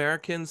Asian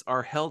Americans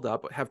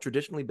have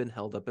traditionally been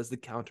held up as the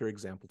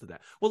counterexample to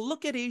that. Well,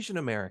 look at Asian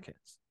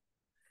Americans.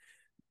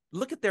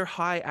 Look at their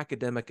high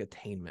academic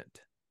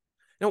attainment.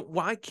 Now,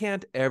 why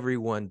can't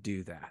everyone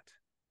do that?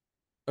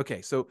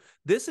 Okay, so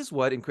this is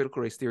what in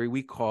critical race theory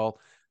we call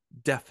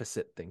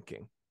deficit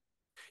thinking.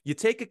 You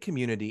take a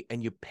community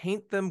and you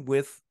paint them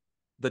with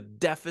the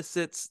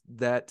deficits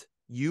that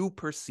you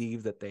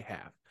perceive that they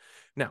have.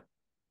 Now,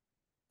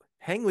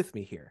 hang with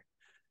me here.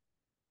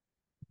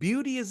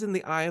 Beauty is in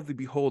the eye of the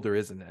beholder,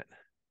 isn't it?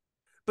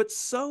 But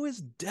so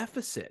is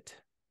deficit.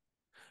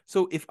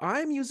 So if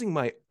I'm using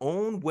my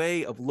own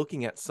way of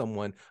looking at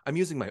someone, I'm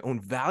using my own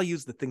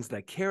values, the things that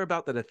I care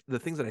about, the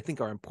things that I think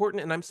are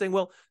important, and I'm saying,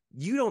 well,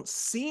 you don't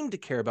seem to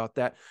care about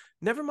that.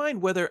 Never mind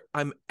whether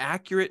I'm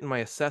accurate in my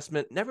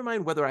assessment, never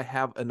mind whether I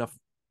have enough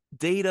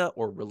data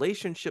or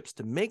relationships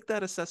to make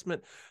that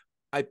assessment.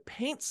 I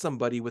paint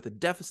somebody with a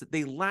deficit.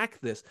 They lack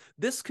this.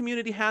 This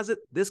community has it.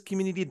 This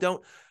community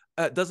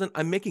doesn't.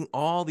 I'm making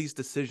all these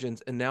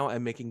decisions, and now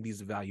I'm making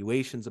these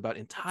evaluations about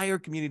entire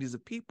communities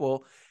of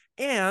people.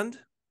 And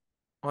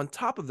on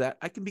top of that,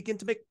 I can begin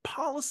to make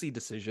policy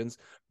decisions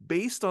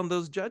based on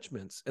those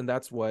judgments. And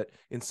that's what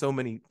in so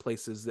many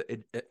places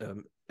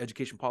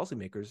education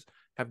policymakers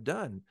have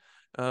done.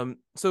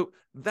 So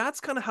that's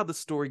kind of how the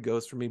story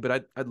goes for me.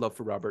 But I'd love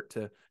for Robert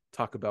to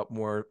talk about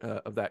more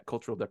of that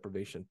cultural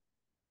deprivation.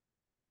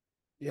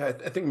 Yeah,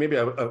 I think maybe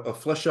I'll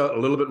flesh out a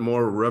little bit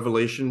more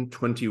Revelation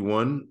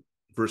 21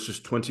 verses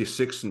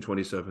 26 and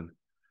 27.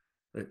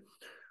 Right?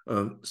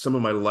 Some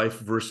of my life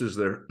verses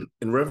there.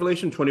 In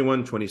Revelation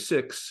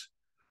 21:26,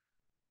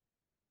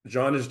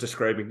 John is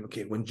describing,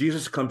 okay, when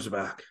Jesus comes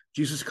back,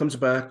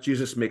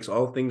 Jesus makes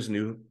all things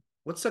new.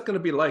 What's that going to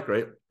be like,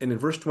 right? And in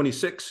verse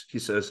 26, he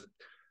says,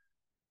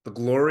 the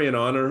glory and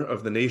honor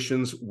of the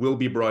nations will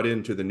be brought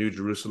into the New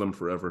Jerusalem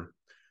forever.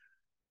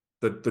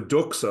 The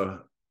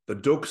doxa,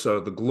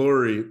 the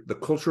glory, the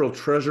cultural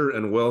treasure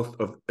and wealth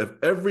of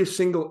every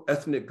single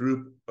ethnic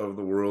group of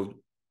the world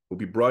will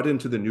be brought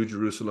into the New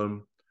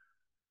Jerusalem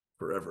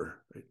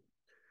forever. Right?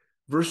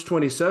 Verse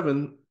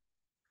 27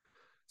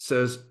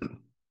 says,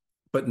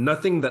 but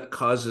nothing that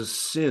causes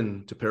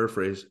sin, to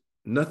paraphrase,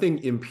 nothing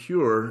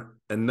impure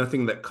and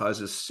nothing that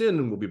causes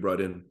sin will be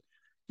brought in.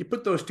 You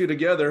put those two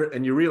together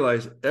and you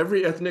realize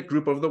every ethnic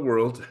group of the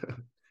world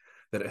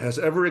that has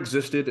ever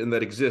existed and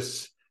that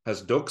exists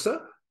has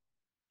doxa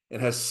and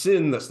has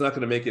sin that's not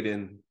going to make it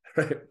in.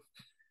 Right?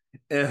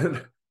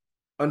 And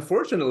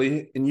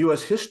unfortunately, in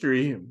US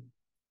history,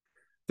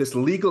 this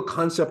legal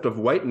concept of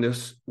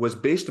whiteness was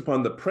based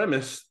upon the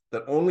premise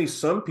that only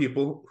some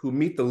people who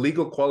meet the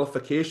legal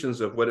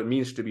qualifications of what it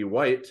means to be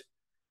white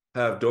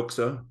have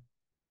doxa.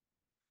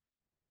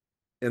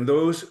 And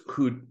those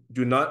who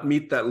do not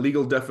meet that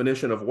legal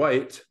definition of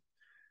white,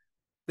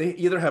 they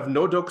either have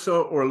no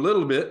doxa or a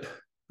little bit,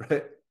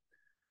 right?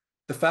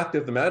 The fact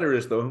of the matter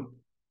is, though,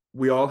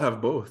 we all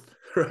have both,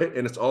 right?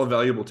 And it's all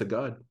valuable to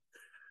God.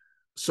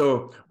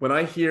 So when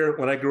I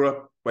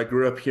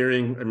grew up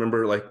hearing, I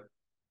remember like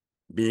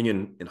being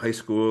in high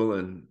school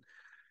and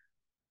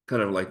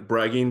kind of like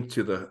bragging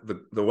to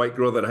the white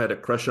girl that I had a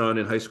crush on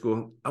in high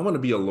school. I want to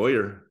be a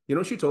lawyer. You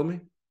know what she told me?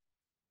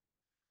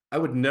 I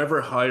would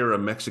never hire a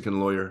Mexican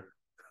lawyer.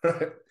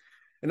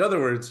 In other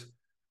words,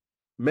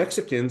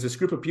 Mexicans, this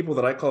group of people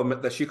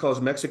that she calls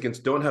Mexicans,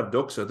 don't have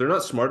doxa. They're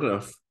not smart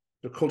enough.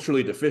 They're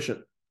culturally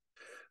deficient,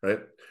 right?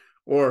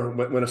 Or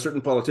when a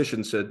certain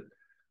politician said,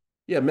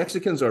 yeah,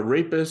 Mexicans are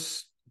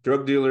rapists,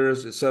 drug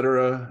dealers,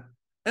 etc.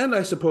 And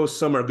I suppose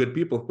some are good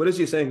people. What is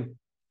he saying?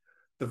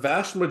 The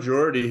vast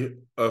majority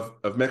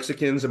of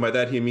Mexicans, and by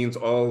that he means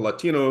all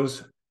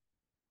Latinos,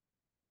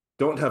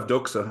 don't have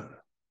doxa,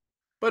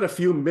 but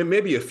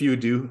maybe a few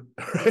do.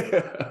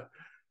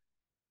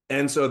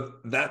 And so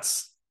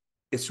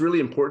it's really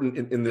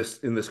important in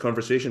this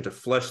conversation to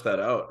flesh that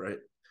out, right?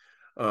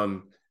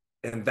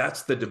 And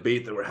that's the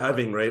debate that we're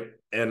having, right?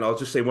 And I'll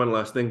just say one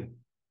last thing.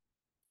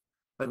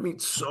 I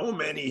meet so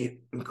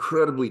many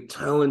incredibly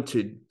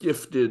talented,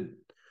 gifted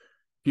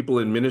people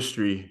in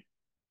ministry,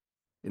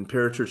 in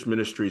parachurch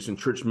ministries and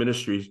church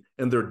ministries,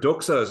 and their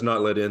doxa is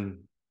not let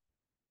in.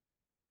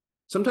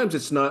 Sometimes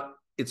it's not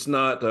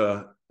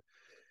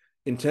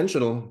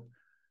intentional,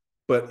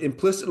 but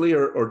implicitly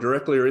or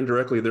directly or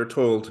indirectly, they're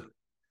told,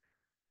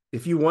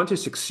 if you want to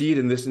succeed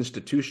in this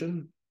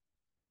institution,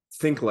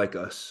 think like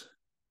us.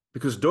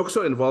 because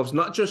doxa involves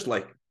not just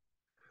like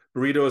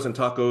burritos and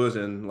tacos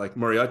and like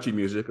mariachi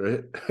music,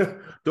 right?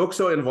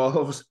 Doxa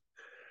involves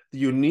the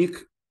unique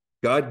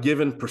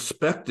God-given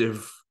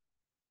perspective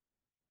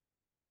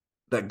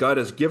that God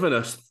has given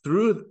us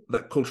through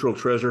that cultural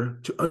treasure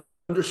to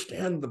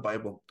understand the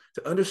Bible,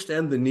 to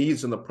understand the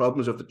needs and the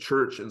problems of the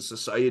church and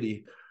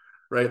society,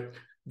 right?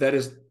 That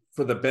is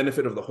for the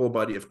benefit of the whole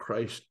body of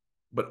Christ.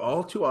 But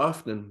all too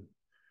often,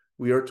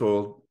 we are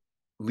told,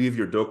 leave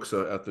your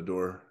doxa at the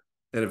door.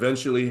 And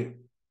eventually,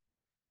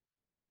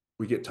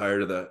 we get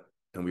tired of that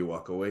and we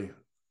walk away.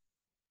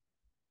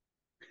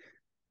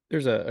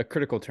 There's a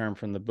critical term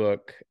from the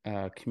book,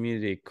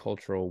 community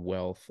cultural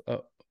wealth.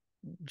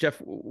 Jeff,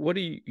 what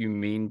do you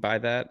mean by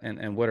that,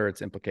 and what are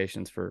its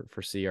implications for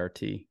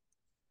CRT?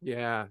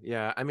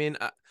 Yeah. I mean,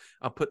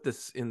 I'll put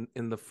this in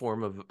the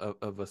form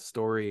of a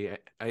story.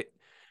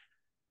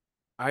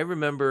 I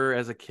remember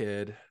as a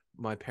kid,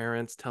 my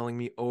parents telling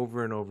me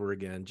over and over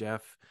again,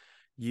 Jeff,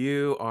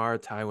 you are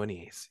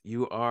Taiwanese.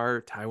 You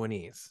are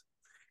Taiwanese.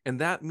 And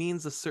that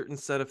means a certain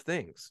set of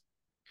things.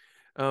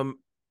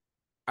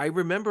 I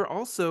remember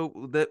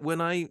also that when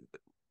I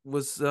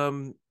was,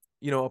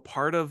 a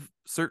part of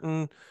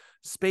certain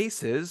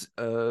spaces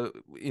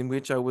in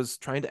which I was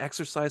trying to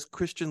exercise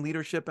Christian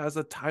leadership as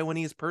a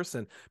Taiwanese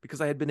person,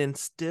 because I had been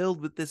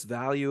instilled with this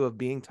value of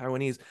being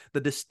Taiwanese,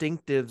 the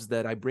distinctives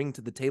that I bring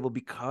to the table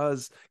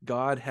because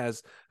God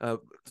has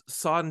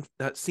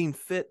seen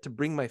fit to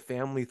bring my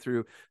family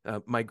through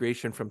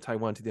migration from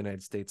Taiwan to the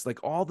United States,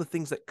 like all the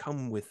things that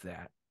come with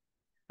that.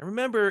 I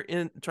remember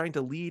in trying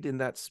to lead in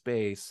that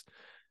space,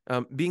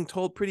 being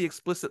told pretty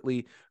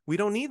explicitly, we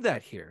don't need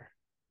that here.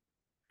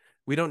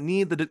 We don't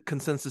need the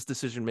consensus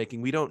decision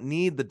making. We don't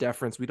need the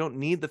deference. We don't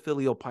need the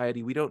filial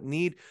piety. We don't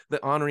need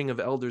the honoring of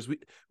elders.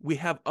 We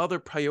have other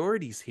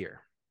priorities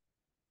here.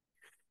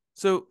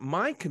 So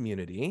my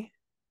community,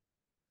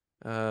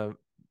 the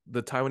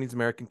Taiwanese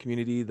American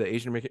community, the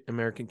Asian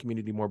American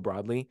community more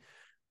broadly,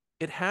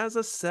 it has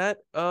a set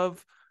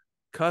of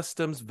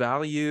customs,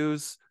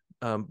 values,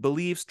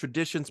 beliefs,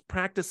 traditions,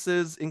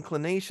 practices,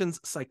 inclinations,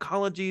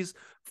 psychologies,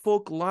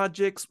 folk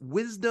logics,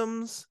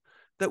 wisdoms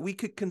that we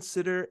could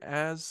consider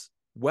as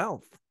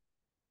wealth.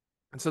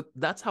 And so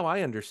that's how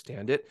I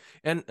understand it.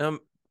 And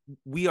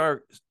we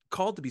are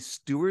called to be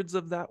stewards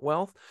of that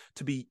wealth,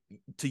 to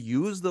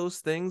use those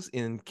things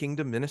in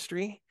kingdom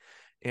ministry,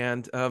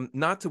 and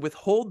not to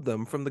withhold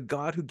them from the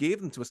God who gave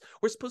them to us.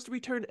 We're supposed to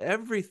return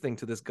everything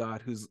to this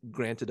God who's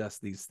granted us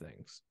these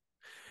things.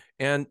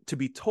 And to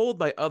be told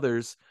by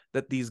others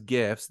that these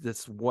gifts,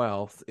 this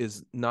wealth,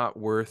 is not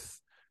worth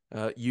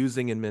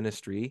using in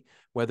ministry,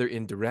 whether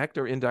in direct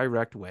or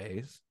indirect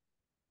ways,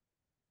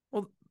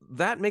 well,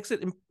 that makes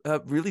it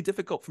really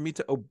difficult for me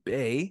to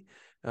obey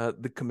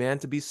the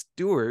command to be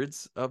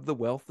stewards of the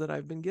wealth that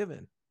I've been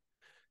given.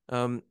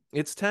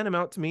 It's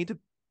tantamount to me to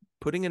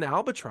putting an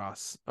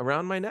albatross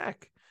around my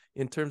neck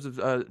in terms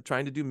of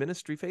trying to do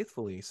ministry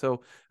faithfully.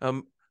 So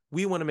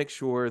we want to make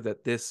sure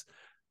that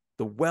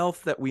the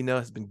wealth that we know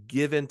has been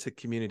given to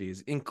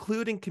communities,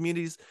 including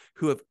communities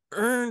who have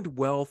earned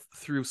wealth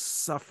through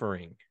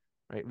suffering.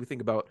 Right? We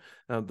think about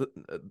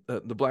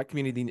the Black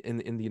community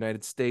in the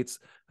United States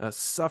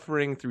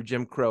suffering through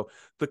Jim Crow.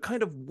 The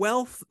kind of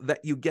wealth that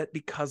you get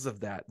because of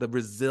that, the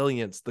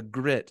resilience, the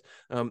grit,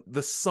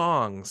 the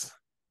songs,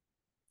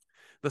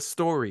 the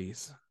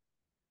stories,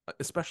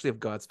 especially of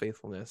God's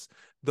faithfulness,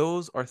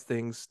 those are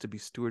things to be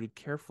stewarded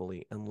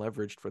carefully and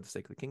leveraged for the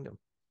sake of the kingdom.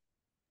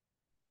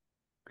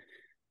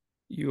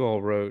 You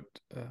all wrote,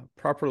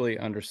 properly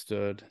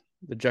understood,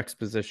 the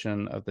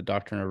juxtaposition of the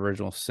doctrine of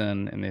original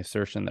sin and the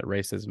assertion that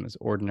racism is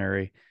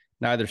ordinary.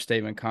 Neither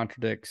statement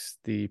contradicts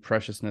the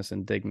preciousness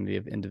and dignity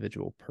of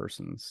individual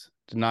persons.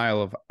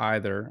 Denial of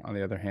either, on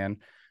the other hand,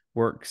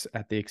 works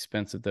at the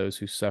expense of those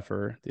who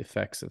suffer the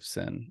effects of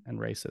sin and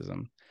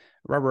racism.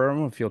 Robert, I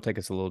don't know if you'll take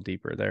us a little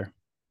deeper there.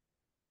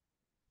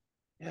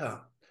 Yeah.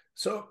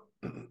 So,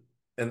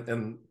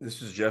 and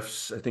this is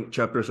Jeff's, I think,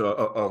 chapter,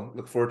 so I'll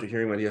look forward to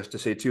hearing what he has to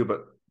say too.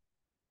 But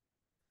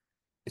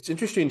it's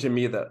interesting to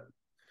me that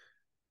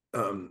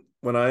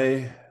when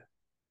I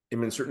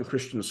am in certain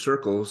Christian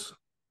circles,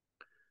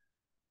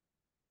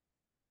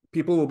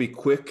 people will be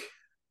quick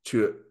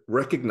to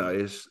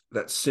recognize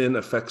that sin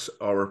affects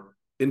our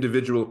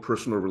individual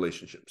personal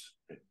relationships.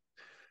 Right?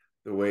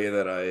 The way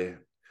that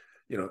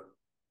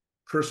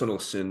personal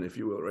sin, if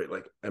you will, right?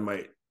 Like I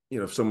might,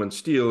 if someone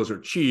steals or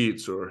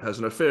cheats or has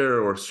an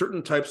affair or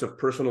certain types of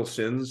personal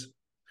sins,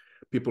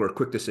 people are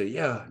quick to say,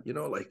 yeah,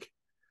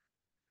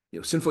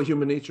 sinful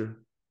human nature.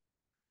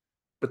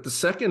 But the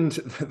second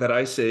that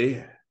I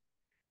say,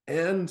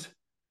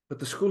 but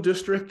the school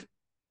district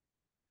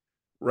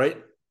right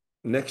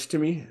next to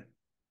me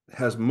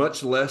has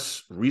much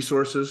less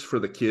resources for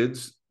the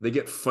kids. They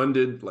get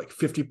funded like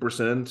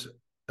 50%.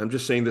 I'm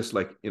just saying this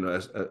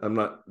as I'm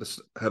not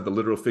have the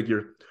literal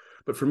figure,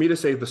 but for me to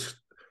say this,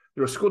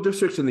 there are school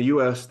districts in the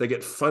US that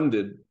get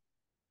funded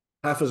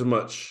half as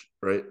much,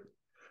 right,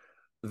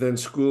 than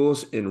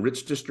schools in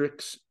rich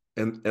districts,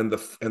 and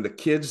the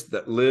kids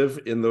that live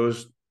in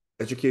those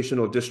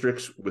educational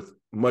districts with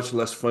much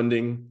less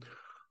funding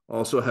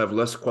also have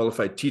less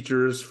qualified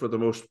teachers for the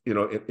most,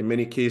 in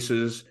many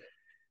cases,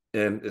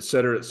 and et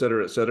cetera, et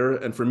cetera, et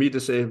cetera. And for me to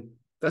say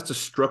that's a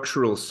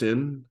structural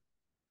sin,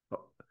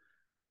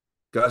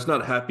 God's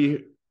not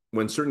happy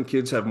when certain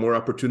kids have more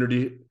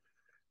opportunity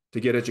to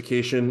get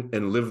education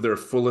and live their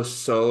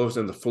fullest selves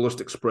and the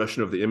fullest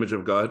expression of the image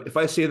of God. If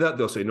I say that,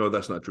 they'll say, no,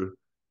 that's not true.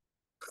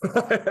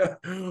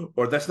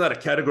 Or that's not a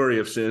category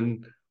of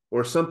sin,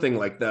 or something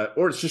like that,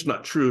 or it's just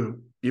not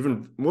true.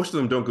 Even most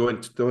of them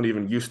don't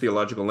even use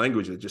theological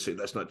language. They just say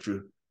that's not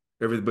true.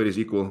 Everybody's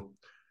equal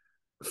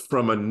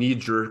from a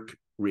knee-jerk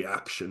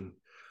reaction.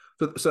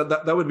 So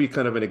that would be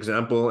kind of an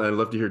example. And I'd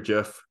love to hear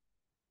Jeff.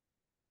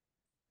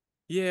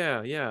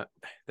 Yeah.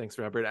 Thanks,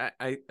 Robert.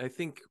 I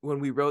think when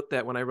I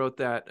wrote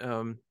that,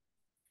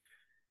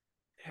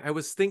 I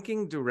was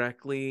thinking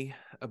directly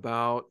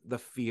about the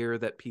fear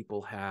that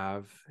people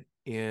have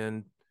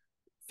in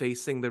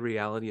facing the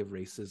reality of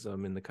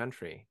racism in the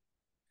country.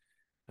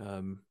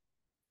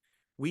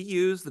 We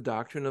use the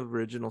doctrine of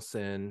original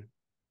sin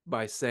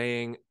by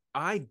saying,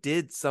 I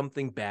did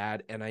something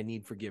bad and I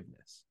need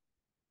forgiveness.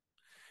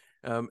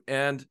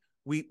 And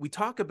we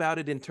talk about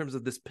it in terms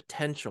of this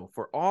potential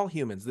for all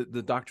humans,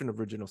 the doctrine of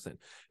original sin,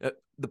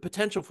 the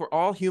potential for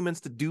all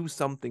humans to do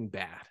something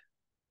bad.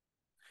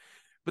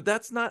 But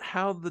that's not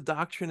how the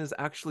doctrine is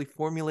actually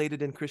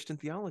formulated in Christian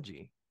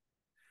theology.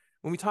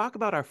 When we talk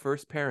about our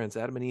first parents,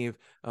 Adam and Eve,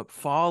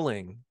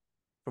 falling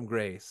from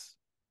grace,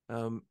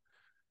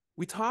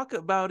 we talk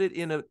about it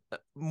in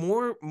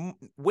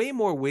way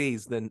more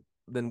ways than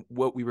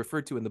what we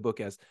refer to in the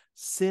book as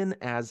sin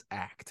as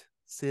act.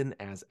 Sin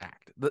as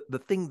act, the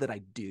thing that I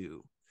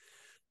do.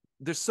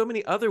 There's so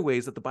many other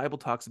ways that the Bible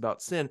talks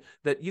about sin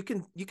that you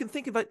can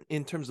think of it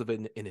in terms of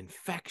an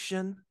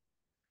infection,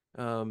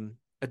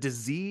 a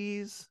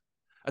disease,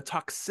 a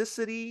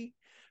toxicity,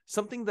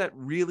 something that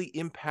really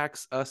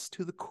impacts us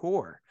to the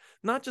core,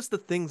 not just the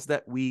things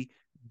that we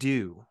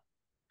do.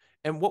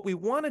 And what we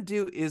want to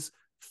do is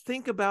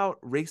think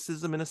about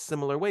racism in a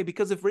similar way,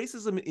 because if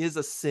racism is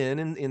a sin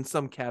in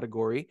some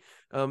category,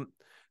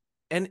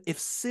 and if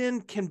sin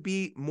can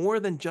be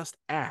more than just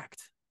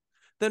act,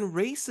 then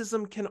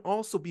racism can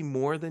also be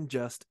more than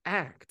just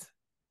act.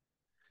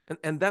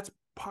 And that's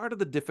part of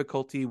the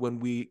difficulty when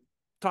we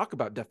talk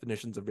about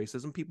definitions of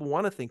racism. People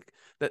want to think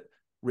that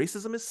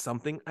racism is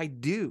something I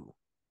do.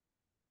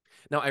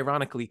 Now,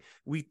 ironically,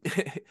 we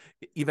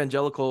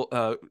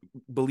evangelical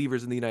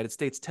believers in the United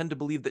States tend to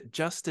believe that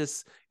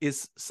justice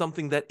is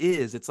something that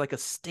is. It's like a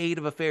state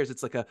of affairs.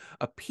 It's like a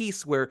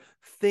peace where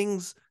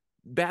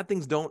bad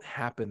things don't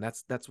happen.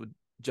 That's what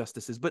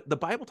justice is. But the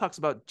Bible talks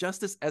about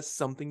justice as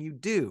something you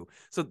do.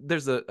 So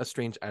there's a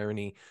strange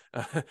irony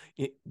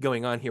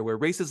going on here, where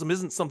racism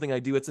isn't something I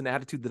do, it's an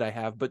attitude that I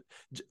have, but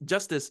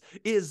justice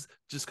is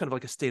just kind of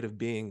like a state of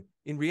being.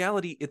 In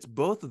reality, it's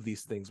both of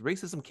these things.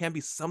 Racism can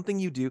be something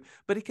you do,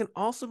 but it can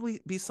also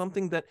be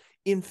something that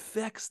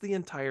infects the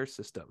entire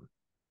system.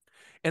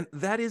 And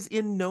that is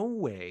in no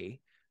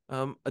way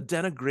a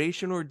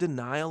denigration or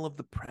denial of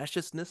the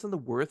preciousness and the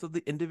worth of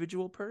the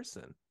individual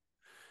person.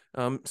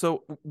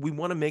 So we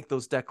want to make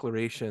those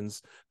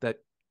declarations that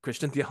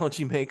Christian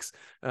theology makes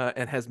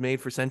and has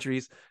made for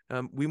centuries.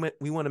 We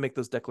want to make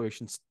those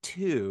declarations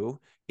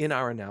too in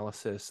our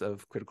analysis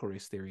of critical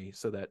race theory,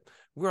 so that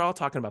we're all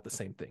talking about the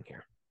same thing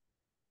here.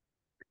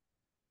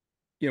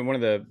 One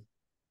of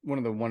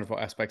the wonderful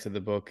aspects of the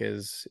book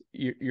is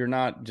you're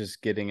not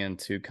just getting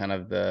into kind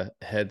of the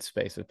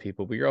headspace of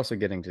people, but you're also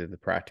getting to the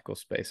practical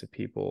space of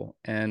people.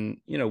 And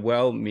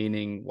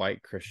well-meaning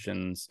white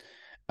Christians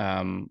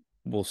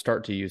will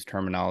start to use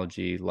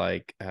terminology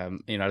like, I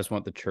just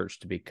want the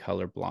church to be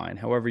colorblind.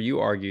 However, you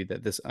argue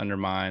that this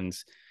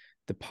undermines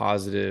the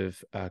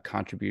positive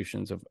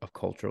contributions of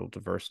cultural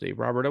diversity.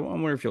 Robert, I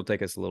wonder if you'll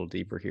take us a little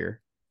deeper here.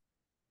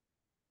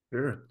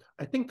 Sure.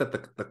 I think that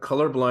the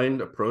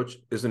colorblind approach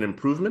is an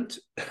improvement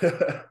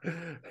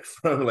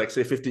from, like,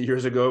 say, 50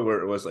 years ago, where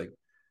it was like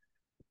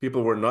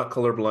people were not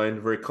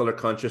colorblind, very color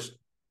conscious,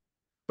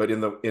 but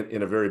in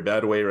a very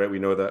bad way, right? We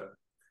know that.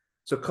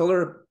 So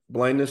color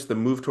blindness, the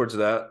move towards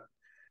that,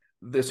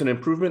 there's an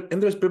improvement,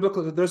 and there's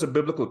a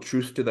biblical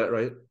truth to that,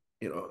 right?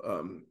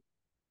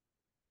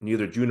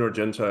 Neither Jew nor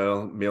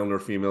Gentile, male nor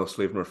female,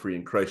 slave nor free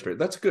in Christ, right?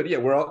 That's good. Yeah,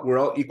 we're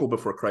all equal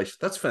before Christ.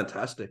 That's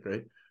fantastic,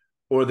 right?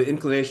 Or the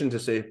inclination to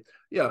say,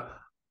 yeah,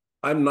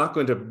 I'm not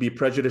going to be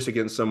prejudiced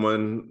against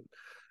someone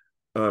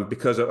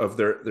because of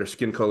their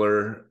skin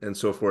color and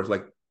so forth.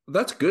 Like,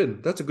 that's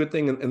good. That's a good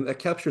thing, and that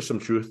captures some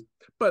truth,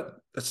 but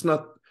that's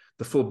not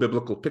the full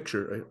biblical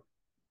picture, right?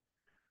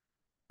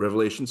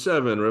 Revelation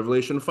 7,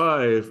 Revelation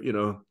 5,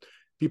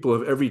 people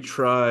of every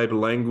tribe,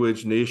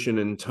 language, nation,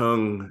 and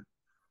tongue,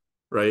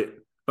 right?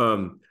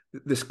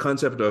 This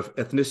concept of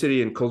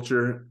ethnicity and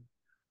culture,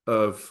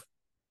 of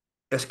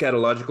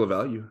eschatological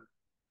value,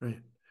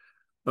 right?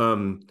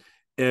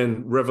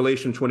 And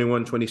Revelation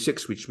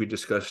 21:26, which we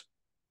discussed,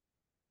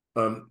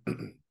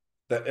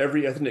 that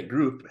every ethnic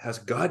group has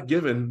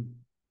God-given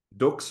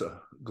doxa,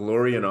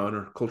 glory and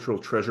honor, cultural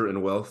treasure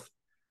and wealth.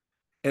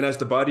 And as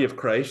the body of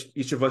Christ,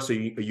 each of us a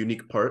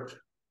unique part,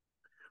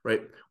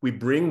 right? We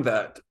bring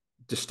that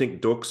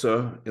distinct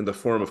doxa in the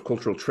form of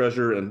cultural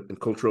treasure and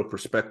cultural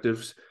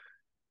perspectives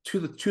to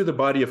the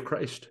body of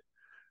Christ.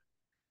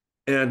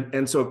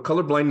 And so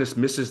colorblindness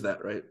misses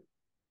that, right?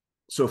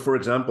 So for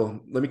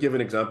example, let me give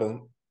an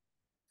example.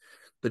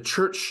 The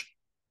church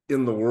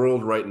in the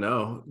world right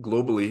now,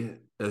 globally,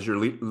 as your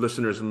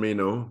listeners may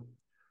know,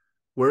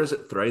 where is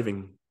it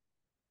thriving?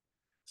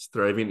 It's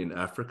thriving in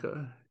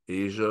Africa,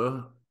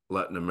 Asia,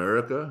 Latin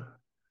America,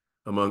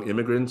 among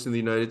immigrants in the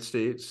United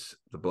States,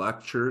 the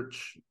Black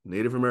church,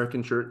 Native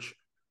American church.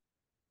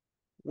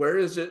 Where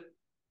is it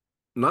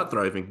not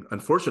thriving?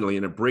 Unfortunately,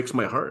 and it breaks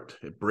my heart.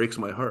 It breaks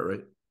my heart,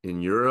 right?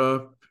 In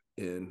Europe,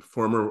 in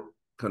former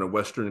kind of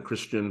Western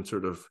Christian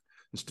sort of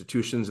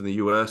institutions in the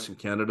US and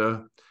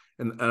Canada.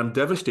 And I'm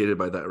devastated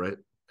by that, right?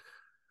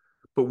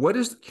 But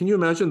can you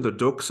imagine the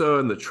doxa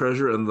and the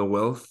treasure and the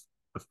wealth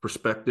of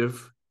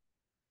perspective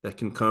that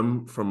can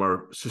come from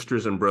our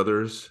sisters and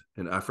brothers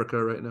in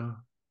Africa right now,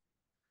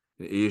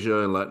 in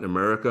Asia and Latin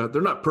America?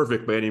 They're not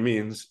perfect by any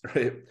means,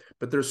 right?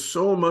 But there's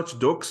so much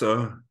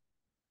doxa.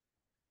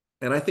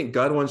 And I think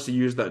God wants to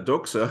use that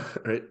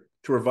doxa, right,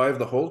 to revive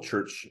the whole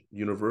church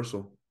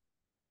universal.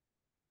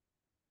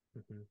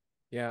 Mm-hmm.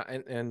 Yeah,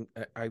 and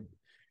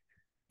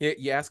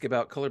you ask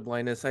about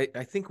colorblindness.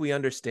 I think we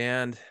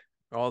understand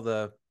all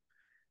the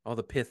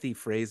pithy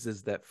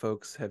phrases that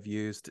folks have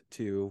used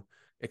to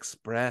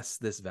express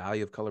this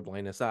value of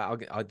colorblindness.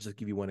 I'll just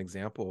give you one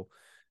example.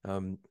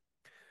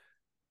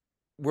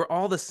 We're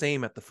all the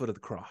same at the foot of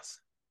the cross.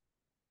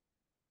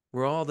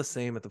 We're all the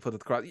same at the foot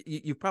of the cross.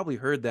 You've probably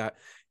heard that.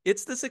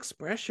 It's this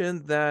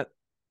expression that,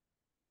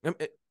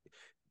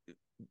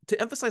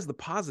 to emphasize the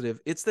positive,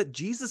 it's that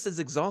Jesus is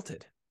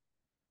exalted.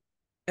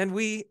 And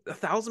we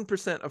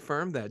 1,000%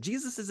 affirm that.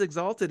 Jesus is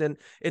exalted, and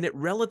it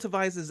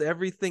relativizes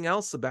everything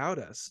else about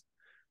us.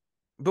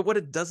 But what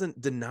it doesn't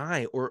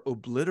deny or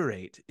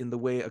obliterate in the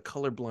way a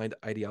colorblind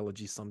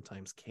ideology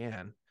sometimes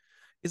can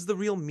is the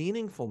real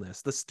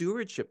meaningfulness, the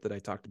stewardship that I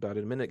talked about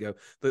a minute ago,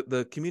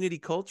 the community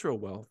cultural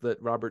wealth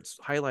that Robert's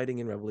highlighting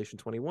in Revelation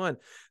 21,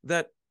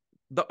 that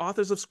the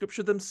authors of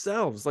Scripture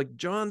themselves, like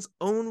John's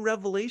own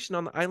revelation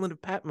on the island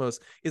of Patmos,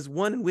 is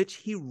one in which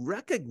he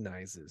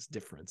recognizes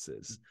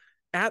differences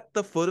at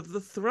the foot of the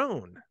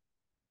throne.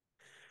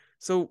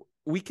 So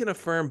we can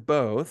affirm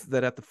both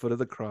that at the foot of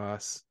the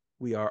cross,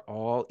 we are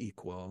all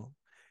equal,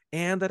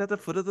 and that at the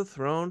foot of the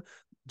throne,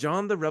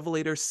 John the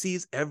Revelator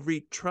sees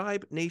every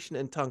tribe, nation,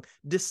 and tongue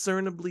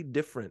discernibly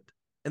different,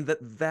 and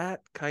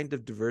that kind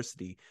of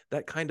diversity,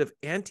 that kind of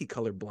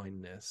anti-color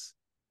blindness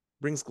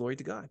brings glory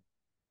to God.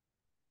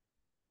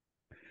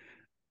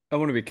 I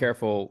want to be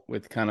careful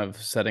with kind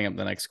of setting up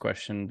the next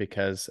question,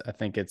 because I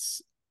think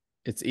it's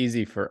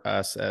easy for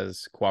us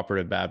as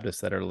cooperative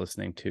Baptists that are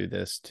listening to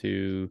this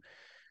to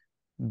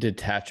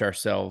detach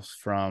ourselves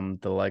from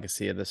the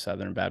legacy of the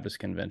Southern Baptist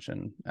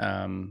Convention.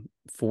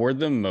 For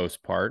the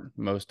most part,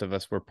 most of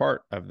us were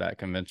part of that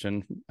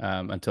convention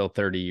until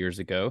 30 years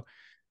ago.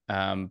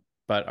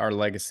 But our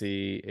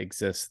legacy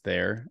exists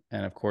there.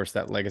 And of course,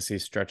 that legacy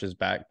stretches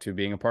back to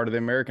being a part of the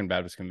American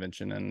Baptist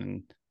Convention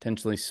and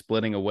intentionally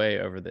splitting away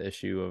over the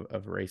issue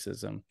of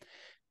racism.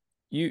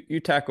 You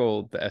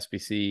tackle the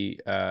SBC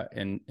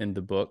in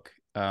the book.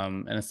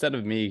 And instead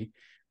of me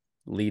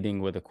leading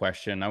with a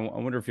question, I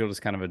wonder if you'll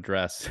just kind of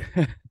address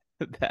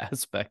the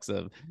aspects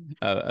of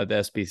the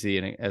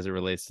SBC and as it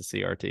relates to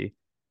CRT.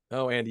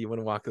 Oh, Andy, you want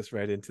to walk us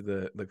right into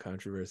the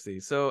controversy?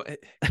 So,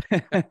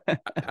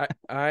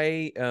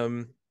 I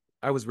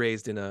was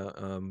raised in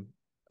an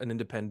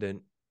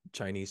independent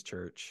Chinese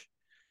church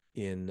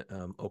in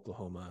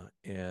Oklahoma,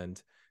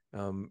 and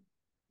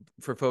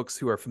for folks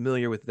who are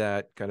familiar with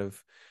that kind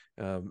of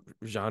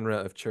genre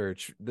of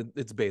church,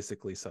 it's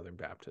basically Southern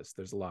Baptist.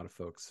 There's a lot of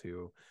folks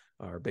who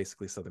are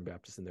basically Southern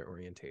Baptist in their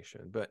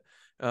orientation, but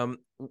I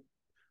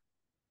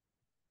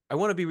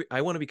want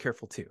to be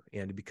careful too,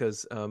 Andy,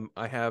 because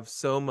I have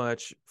so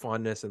much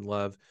fondness and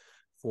love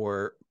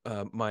for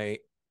my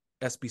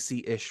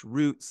SBC-ish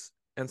roots,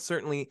 and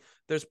certainly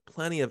there's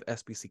plenty of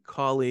SBC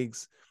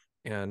colleagues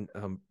and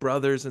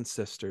brothers and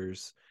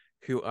sisters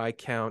who I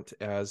count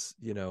as,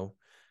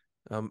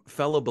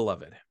 fellow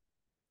beloved.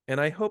 And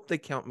I hope they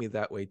count me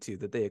that way too,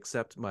 that they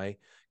accept my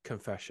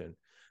confession.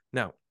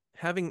 Now,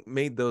 having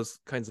made those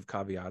kinds of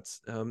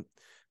caveats,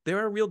 there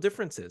are real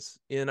differences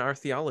in our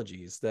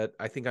theologies that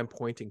I think I'm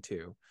pointing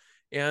to.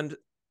 And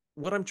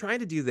what I'm trying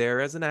to do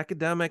there as an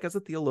academic, as a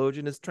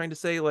theologian, is trying to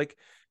say,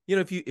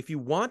 if you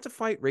want to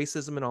fight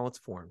racism in all its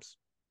forms,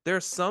 there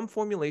are some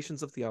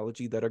formulations of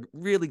theology that are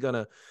really going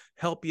to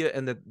help you,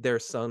 and that there are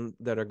some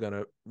that are going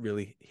to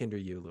really hinder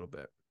you a little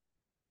bit.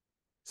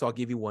 So I'll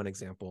give you one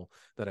example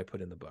that I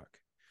put in the book.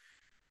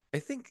 I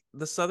think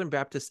the Southern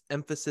Baptist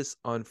emphasis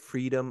on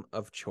freedom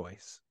of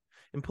choice.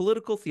 In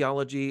political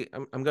theology,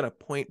 I'm going to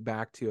point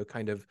back to a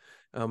kind of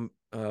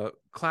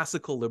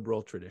classical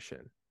liberal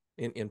tradition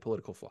in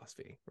political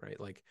philosophy, right?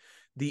 Like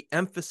the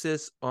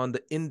emphasis on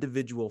the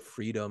individual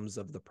freedoms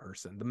of the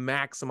person, the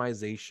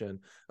maximization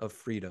of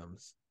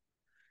freedoms.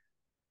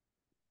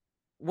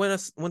 when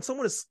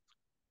someone is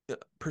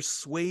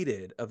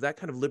persuaded of that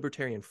kind of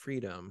libertarian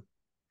freedom,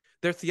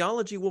 their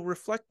theology will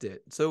reflect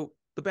it. So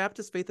the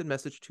Baptist Faith and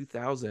Message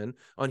 2000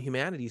 on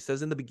humanity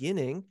says, in the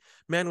beginning,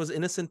 man was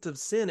innocent of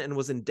sin and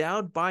was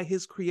endowed by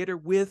his creator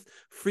with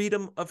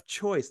freedom of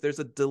choice. There's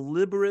a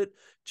deliberate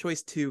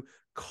choice to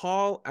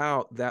call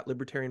out that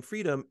libertarian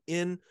freedom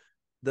in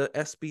the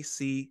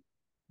SBC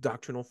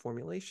doctrinal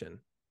formulation.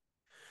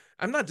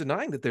 I'm not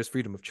denying that there's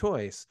freedom of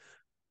choice,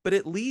 but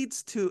it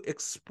leads to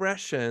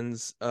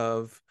expressions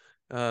of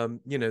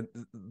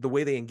the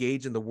way they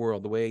engage in the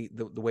world, the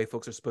way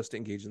folks are supposed to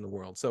engage in the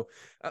world. So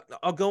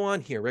I'll go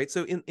on here, right?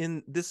 So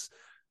in this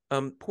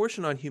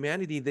portion on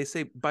humanity, they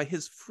say, by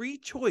his free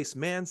choice,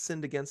 man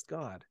sinned against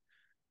God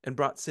and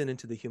brought sin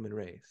into the human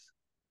race.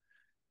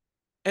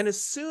 And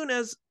as soon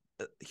as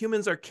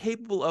humans are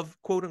capable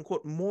of quote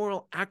unquote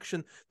moral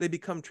action, they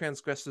become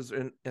transgressors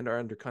and are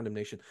under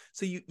condemnation.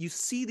 So you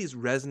see these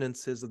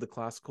resonances of the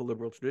classical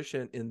liberal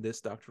tradition in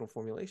this doctrinal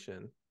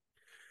formulation.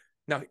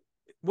 Now,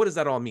 what does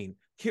that all mean?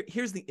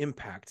 Here's the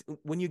impact.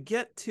 When you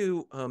get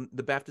to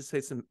the Baptist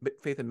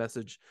Faith and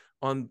Message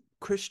on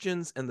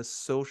Christians and the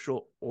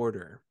social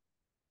order,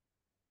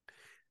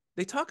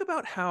 they talk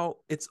about how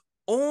it's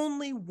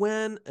only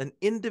when an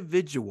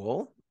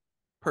individual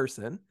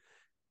person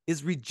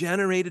is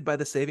regenerated by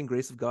the saving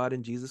grace of God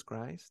in Jesus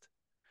Christ,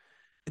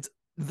 it's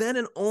then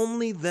and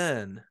only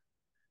then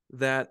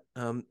that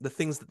the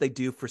things that they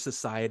do for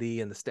society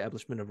and the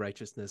establishment of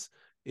righteousness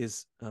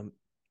is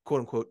quote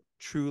unquote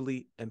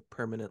truly and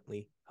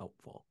permanently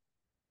helpful.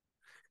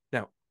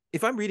 Now,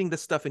 if I'm reading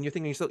this stuff and you're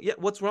thinking, so yeah,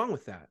 what's wrong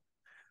with that?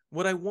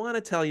 What I want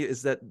to tell you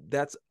is that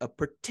that's a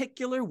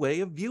particular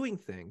way of viewing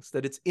things,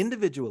 that it's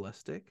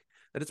individualistic,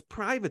 that it's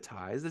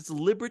privatized, it's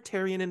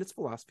libertarian in its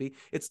philosophy,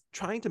 it's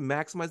trying to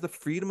maximize the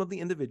freedom of the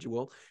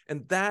individual,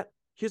 and that,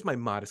 here's my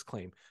modest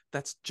claim,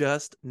 that's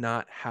just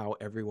not how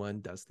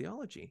everyone does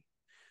theology.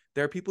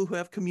 There are people who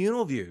have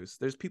communal views.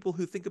 There's people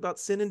who think about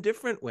sin in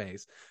different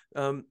ways.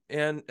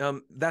 And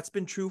that's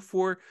been true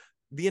for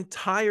the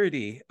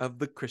entirety of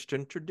the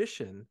Christian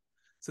tradition.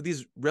 So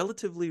these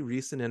relatively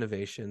recent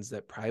innovations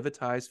that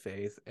privatize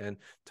faith and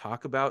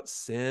talk about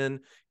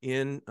sin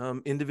in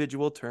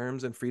individual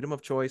terms and freedom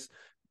of choice,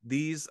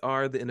 these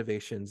are the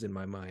innovations in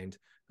my mind.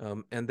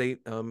 And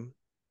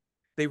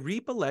they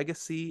reap a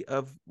legacy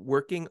of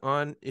working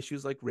on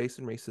issues like race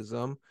and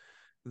racism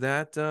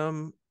that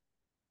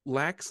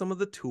lack some of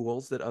the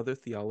tools that other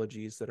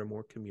theologies that are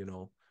more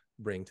communal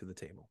bring to the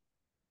table.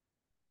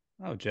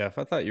 Oh, Jeff,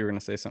 I thought you were going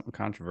to say something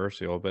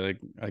controversial, but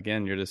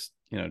again, you're just,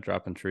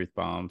 dropping truth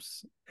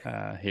bombs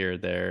here,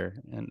 there,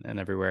 and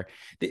everywhere.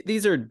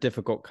 These are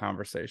difficult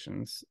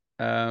conversations.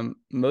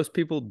 Most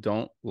people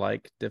don't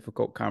like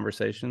difficult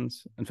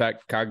conversations. In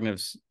fact,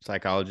 cognitive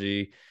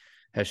psychology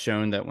has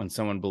shown that when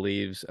someone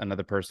believes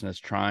another person is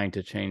trying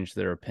to change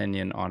their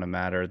opinion on a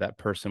matter, that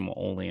person will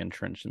only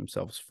entrench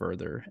themselves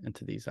further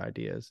into these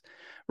ideas.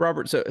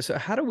 Robert, so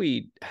how do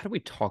we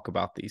talk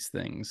about these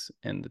things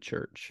in the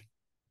church?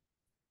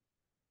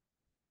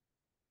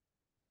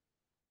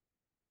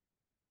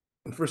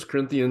 In 1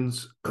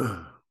 Corinthians,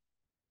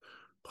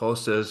 Paul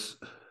says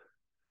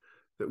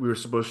that we were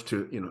supposed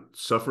to,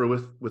 suffer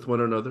with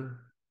one another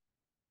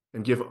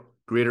and give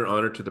greater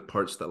honor to the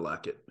parts that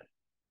lack it.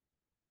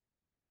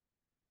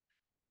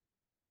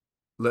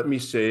 Let me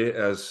say,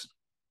 as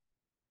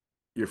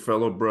your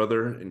fellow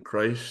brother in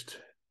Christ,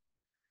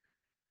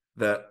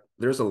 that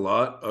there's a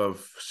lot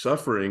of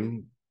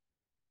suffering,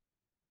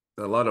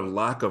 a lot of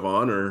lack of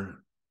honor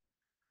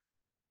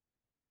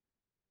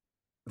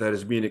that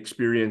is being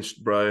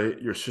experienced by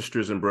your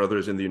sisters and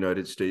brothers in the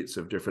United States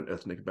of different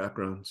ethnic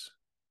backgrounds.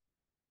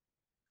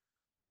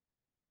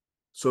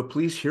 So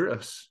please hear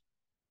us.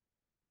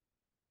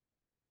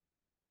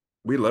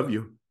 We love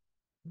you.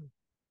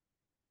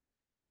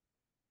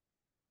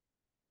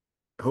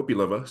 I hope you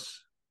love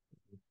us.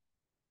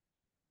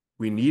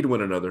 We need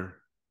one another.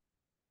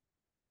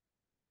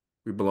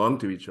 We belong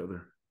to each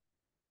other.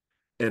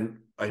 And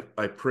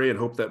I pray and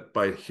hope that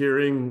by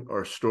hearing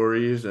our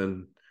stories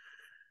and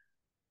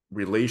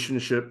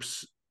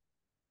relationships,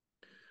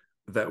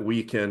 that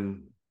we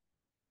can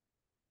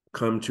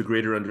come to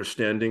greater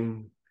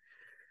understanding.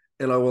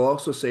 And I will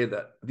also say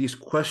that these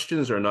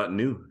questions are not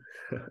new.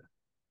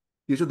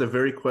 These are the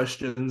very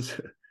questions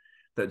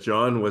that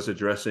John was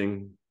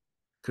addressing,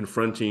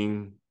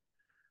 confronting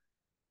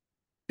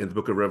in the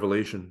book of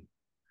Revelation.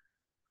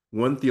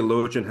 One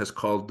theologian has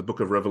called the book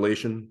of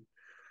Revelation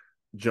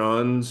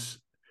John's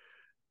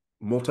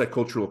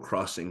multicultural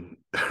crossing.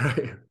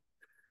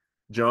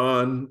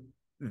 John,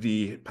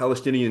 the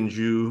Palestinian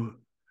Jew,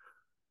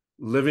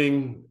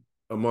 living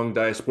among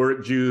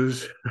diasporic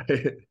Jews,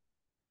 right,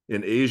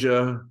 in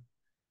Asia,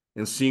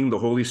 and seeing the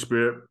Holy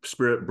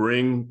Spirit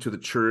bring to the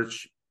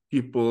church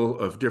people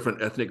of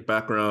different ethnic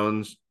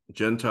backgrounds,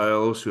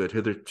 Gentiles who had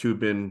hitherto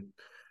been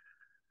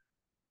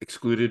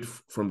excluded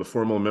from the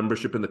formal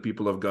membership in the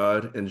people of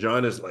God. And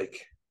John is like,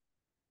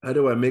 how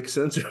do I make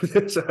sense of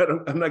this?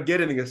 I'm not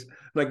getting this.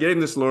 I'm not getting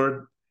this,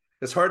 Lord.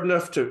 It's hard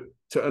enough to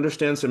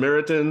understand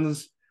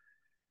Samaritans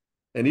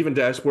and even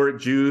diasporic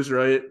Jews,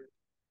 right?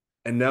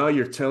 And now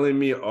you're telling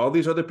me all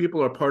these other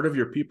people are part of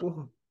your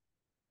people?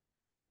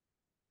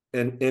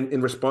 And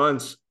in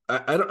response,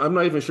 I'm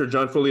not even sure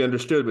John fully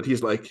understood, but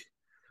he's like,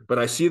 but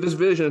I see this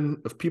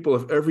vision of people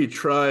of every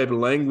tribe,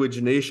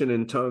 language, nation,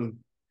 and tongue.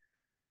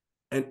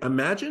 And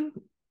imagine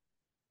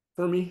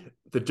for me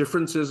the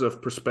differences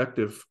of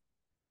perspective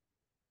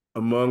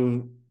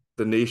among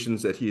the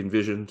nations that he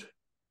envisioned,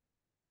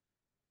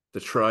 the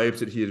tribes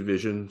that he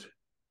envisioned,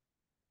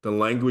 the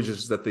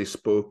languages that they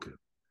spoke,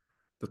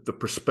 the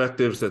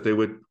perspectives that they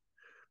would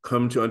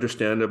come to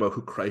understand about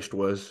who Christ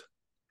was.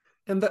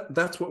 And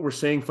that's what we're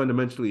saying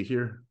fundamentally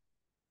here.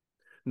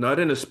 Not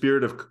in a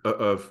spirit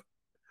of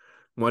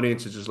wanting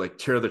to just like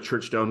tear the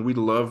church down. We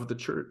love the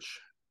church.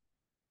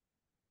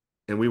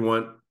 And we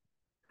want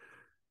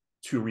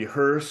to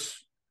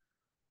rehearse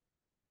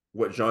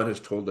what John has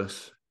told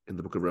us in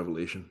the book of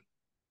Revelation.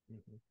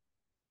 Mm-hmm.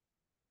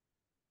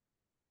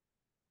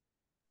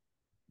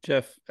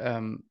 Jeff,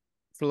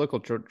 for local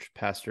church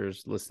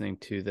pastors listening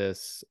to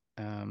this,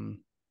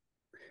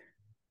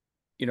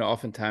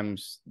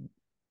 oftentimes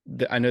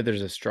I know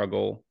there's a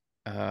struggle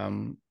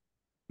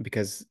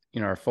because,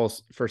 our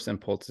first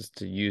impulse is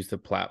to use the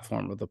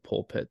platform of the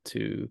pulpit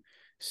to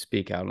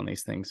speak out on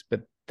these things.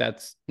 But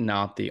that's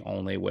not the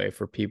only way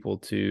for people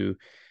to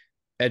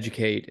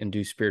educate and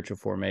do spiritual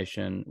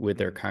formation with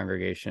their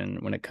congregation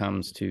when it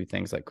comes to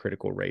things like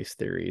critical race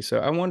theory. So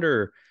I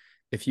wonder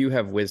if you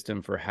have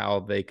wisdom for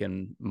how they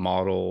can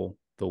model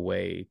the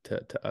way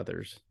to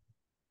others.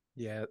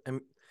 Yeah,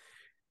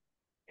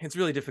 it's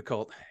really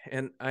difficult,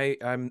 and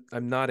I'm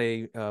not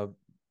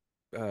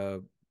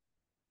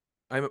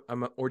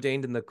I'm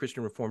ordained in the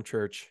Christian Reformed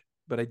Church,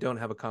 but I don't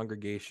have a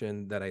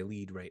congregation that I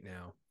lead right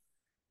now.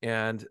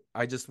 And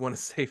I just want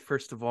to say,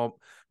 first of all,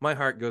 my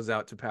heart goes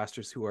out to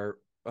pastors who are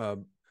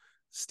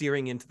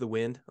steering into the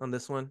wind on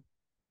this one.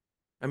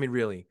 I mean,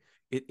 really,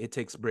 it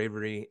takes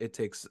bravery. It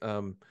takes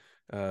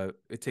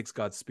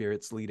God's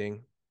Spirit's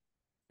leading,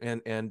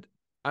 and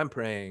I'm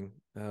praying,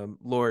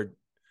 Lord,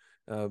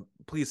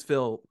 please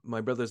fill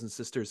my brothers and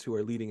sisters who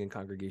are leading in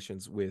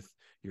congregations with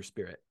your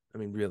Spirit. I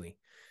mean, really.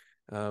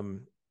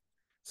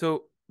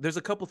 So there's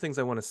a couple things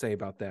I want to say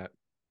about that.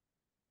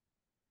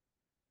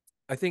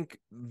 I think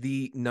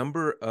the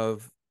number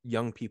of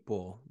young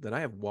people that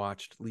I have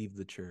watched leave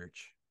the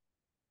church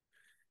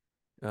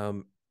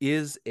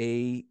is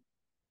an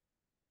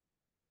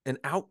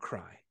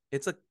outcry.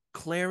 It's a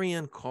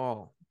clarion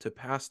call to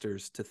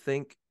pastors to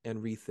think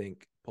and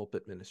rethink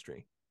pulpit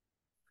ministry.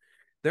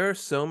 There are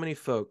so many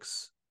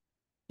folks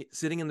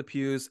sitting in the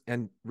pews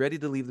and ready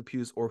to leave the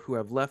pews, or who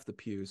have left the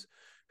pews,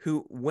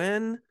 who,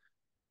 when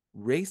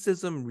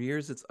racism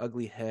rears its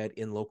ugly head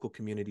in local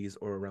communities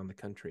or around the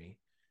country,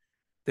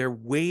 they're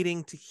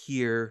waiting to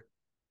hear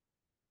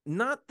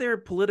not their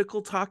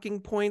political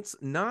talking points,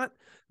 not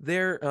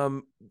their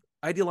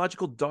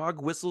ideological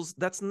dog whistles.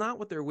 That's not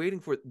what they're waiting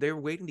for. They're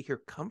waiting to hear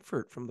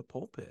comfort from the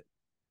pulpit.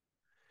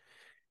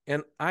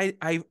 And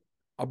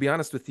I'll be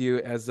honest with you,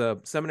 as a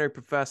seminary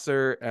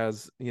professor,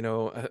 as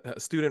a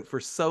student for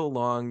so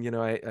long,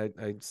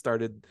 I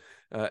started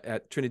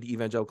at Trinity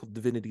Evangelical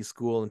Divinity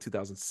School in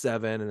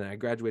 2007, and I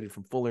graduated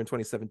from Fuller in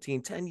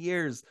 2017. 10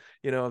 years,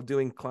 of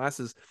doing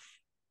classes.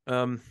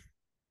 I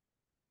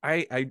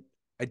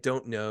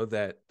don't know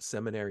that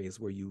seminary is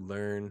where you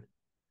learn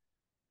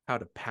how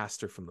to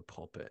pastor from the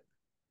pulpit.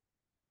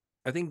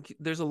 I think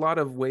there's a lot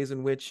of ways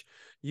in which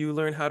you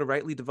learn how to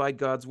rightly divide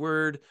God's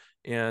word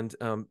and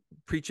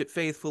preach it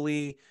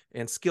faithfully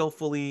and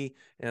skillfully,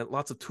 and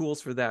lots of tools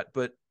for that.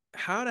 But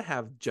how to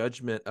have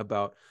judgment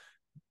about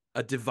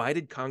a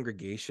divided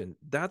congregation,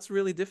 that's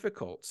really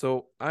difficult.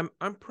 So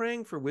I'm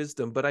praying for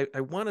wisdom, but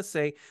I want to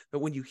say that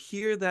when you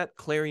hear that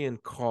clarion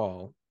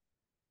call,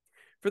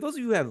 for those of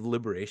you who have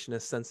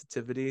liberationist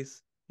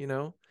sensitivities,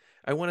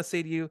 I want to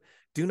say to you,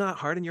 do not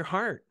harden your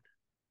heart.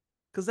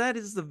 Because that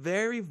is the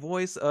very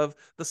voice of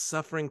the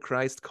suffering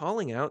Christ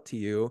calling out to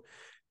you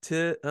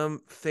to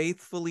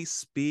faithfully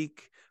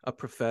speak a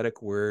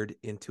prophetic word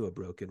into a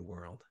broken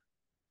world.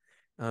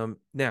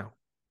 Now,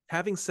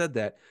 having said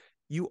that,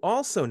 you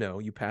also know,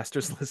 you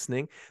pastors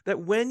listening, that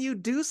when you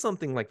do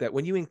something like that,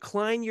 when you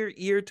incline your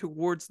ear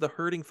towards the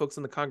hurting folks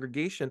in the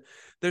congregation,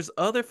 there's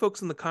other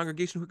folks in the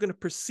congregation who are going to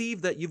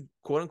perceive that you've,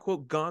 quote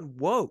unquote, gone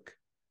woke.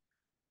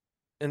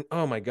 And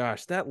oh my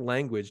gosh, that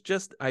language,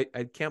 I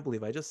can't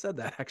believe I just said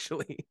that,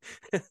 actually.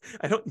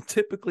 I don't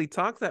typically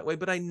talk that way,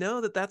 but I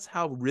know that that's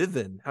how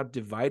riven, how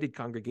divided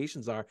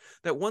congregations are,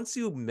 that once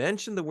you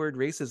mention the word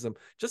racism,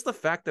 just the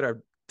fact that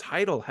our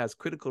title has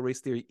critical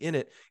race theory in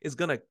it is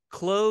going to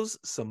close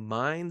some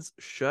minds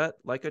shut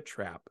like a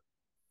trap.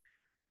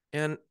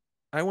 And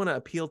I want to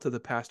appeal to the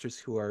pastors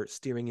who are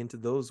steering into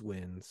those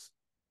winds.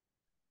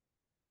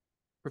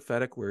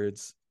 Prophetic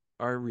words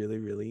are really,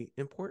 really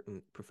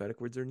important.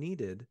 Prophetic words are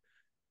needed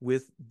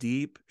with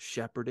deep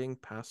shepherding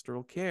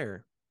pastoral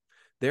care.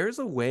 There's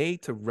a way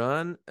to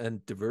run a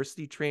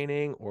diversity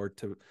training or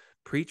to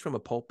preach from a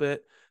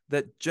pulpit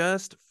that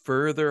just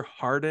further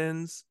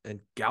hardens and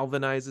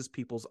galvanizes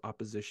people's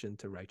opposition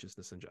to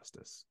righteousness and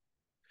justice.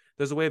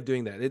 There's a way of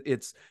doing that.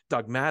 It's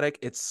dogmatic,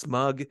 it's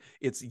smug,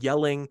 it's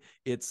yelling,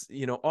 it's,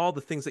 all the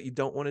things that you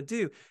don't want to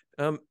do.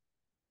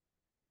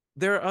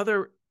 There are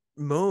other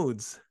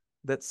modes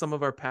that some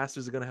of our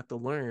pastors are going to have to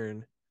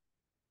learn.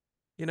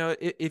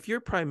 If you're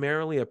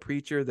primarily a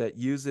preacher that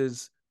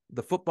uses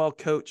the football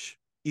coach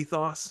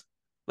ethos,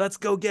 let's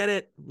go get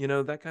it,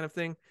 that kind of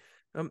thing,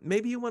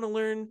 maybe you want to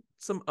learn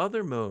some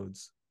other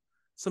modes,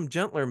 some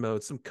gentler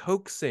modes, some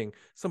coaxing,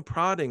 some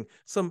prodding,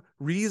 some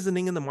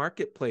reasoning in the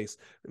marketplace,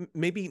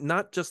 maybe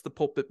not just the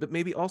pulpit, but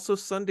maybe also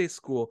Sunday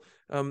school.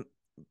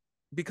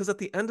 Because at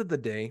the end of the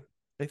day,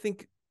 I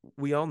think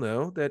we all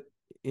know that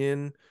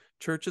in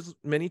churches,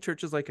 many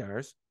churches like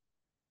ours,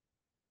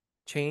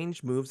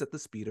 change moves at the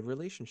speed of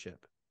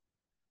relationship.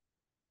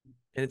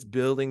 And it's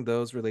building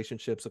those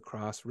relationships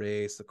across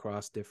race,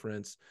 across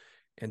difference,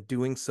 and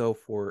doing so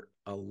for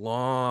a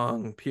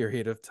long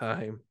period of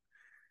time.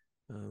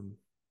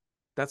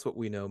 That's what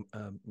we know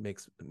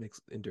makes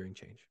enduring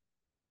change.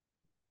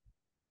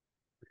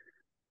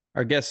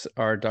 Our guests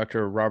are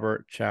Dr.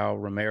 Robert Chao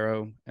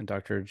Romero and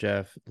Dr.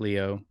 Jeff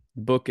Liou.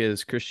 The book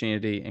is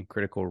Christianity and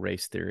Critical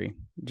Race Theory.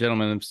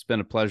 Gentlemen, it's been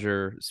a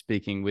pleasure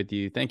speaking with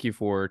you. Thank you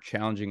for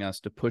challenging us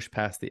to push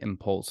past the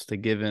impulse to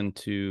give in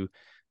to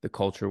the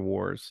culture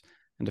wars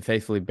and to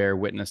faithfully bear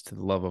witness to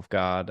the love of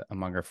God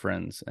among our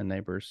friends and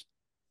neighbors.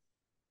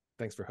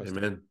 Thanks for hosting.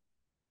 Amen.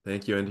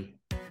 Thank you, Andy.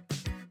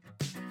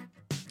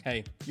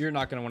 Hey, you're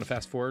not going to want to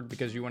fast forward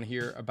because you want to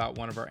hear about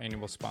one of our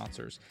annual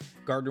sponsors,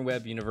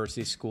 Gardner-Webb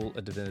University School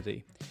of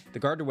Divinity. The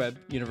Gardner-Webb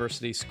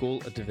University School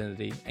of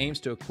Divinity aims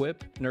to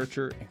equip,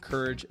 nurture,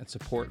 encourage, and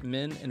support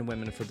men and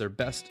women for their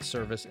best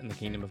service in the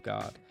kingdom of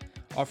God.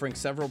 Offering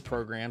several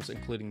programs,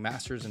 including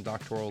master's and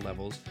doctoral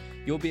levels,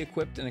 you'll be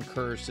equipped and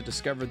encouraged to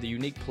discover the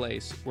unique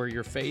place where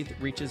your faith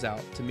reaches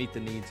out to meet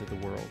the needs of the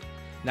world.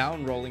 Now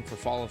enrolling for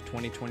fall of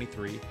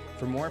 2023.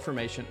 For more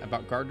information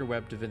about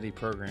Gardner-Webb Divinity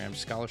programs,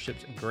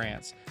 scholarships, and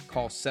grants,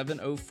 call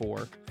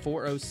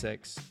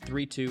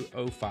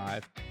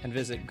 704-406-3205 and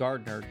visit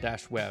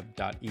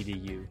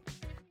gardner-webb.edu.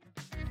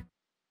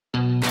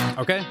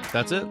 Okay,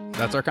 that's it.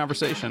 That's our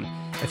conversation.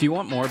 If you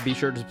want more, be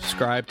sure to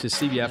subscribe to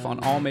CBF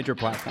on all major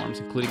platforms,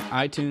 including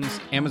iTunes,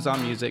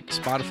 Amazon Music,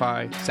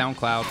 Spotify,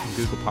 SoundCloud, and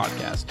Google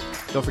Podcasts.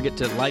 Don't forget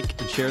to like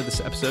and share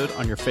this episode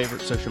on your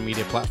favorite social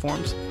media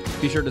platforms.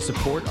 Be sure to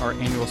support our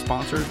annual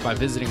sponsors by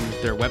visiting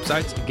their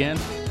websites. Again,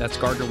 that's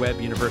Gardner-Webb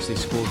University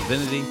School of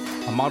Divinity,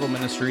 a model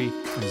ministry,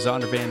 and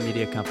Zondervan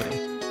Media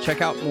Company.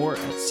 Check out more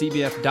at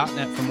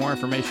cbf.net for more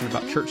information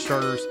about church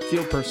starters,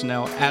 field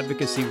personnel,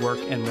 advocacy work,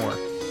 and more.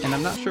 And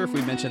I'm not sure if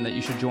we mentioned that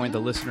you should join the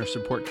listener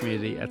support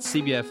community at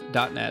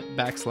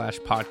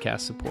cbf.net/podcast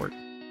support.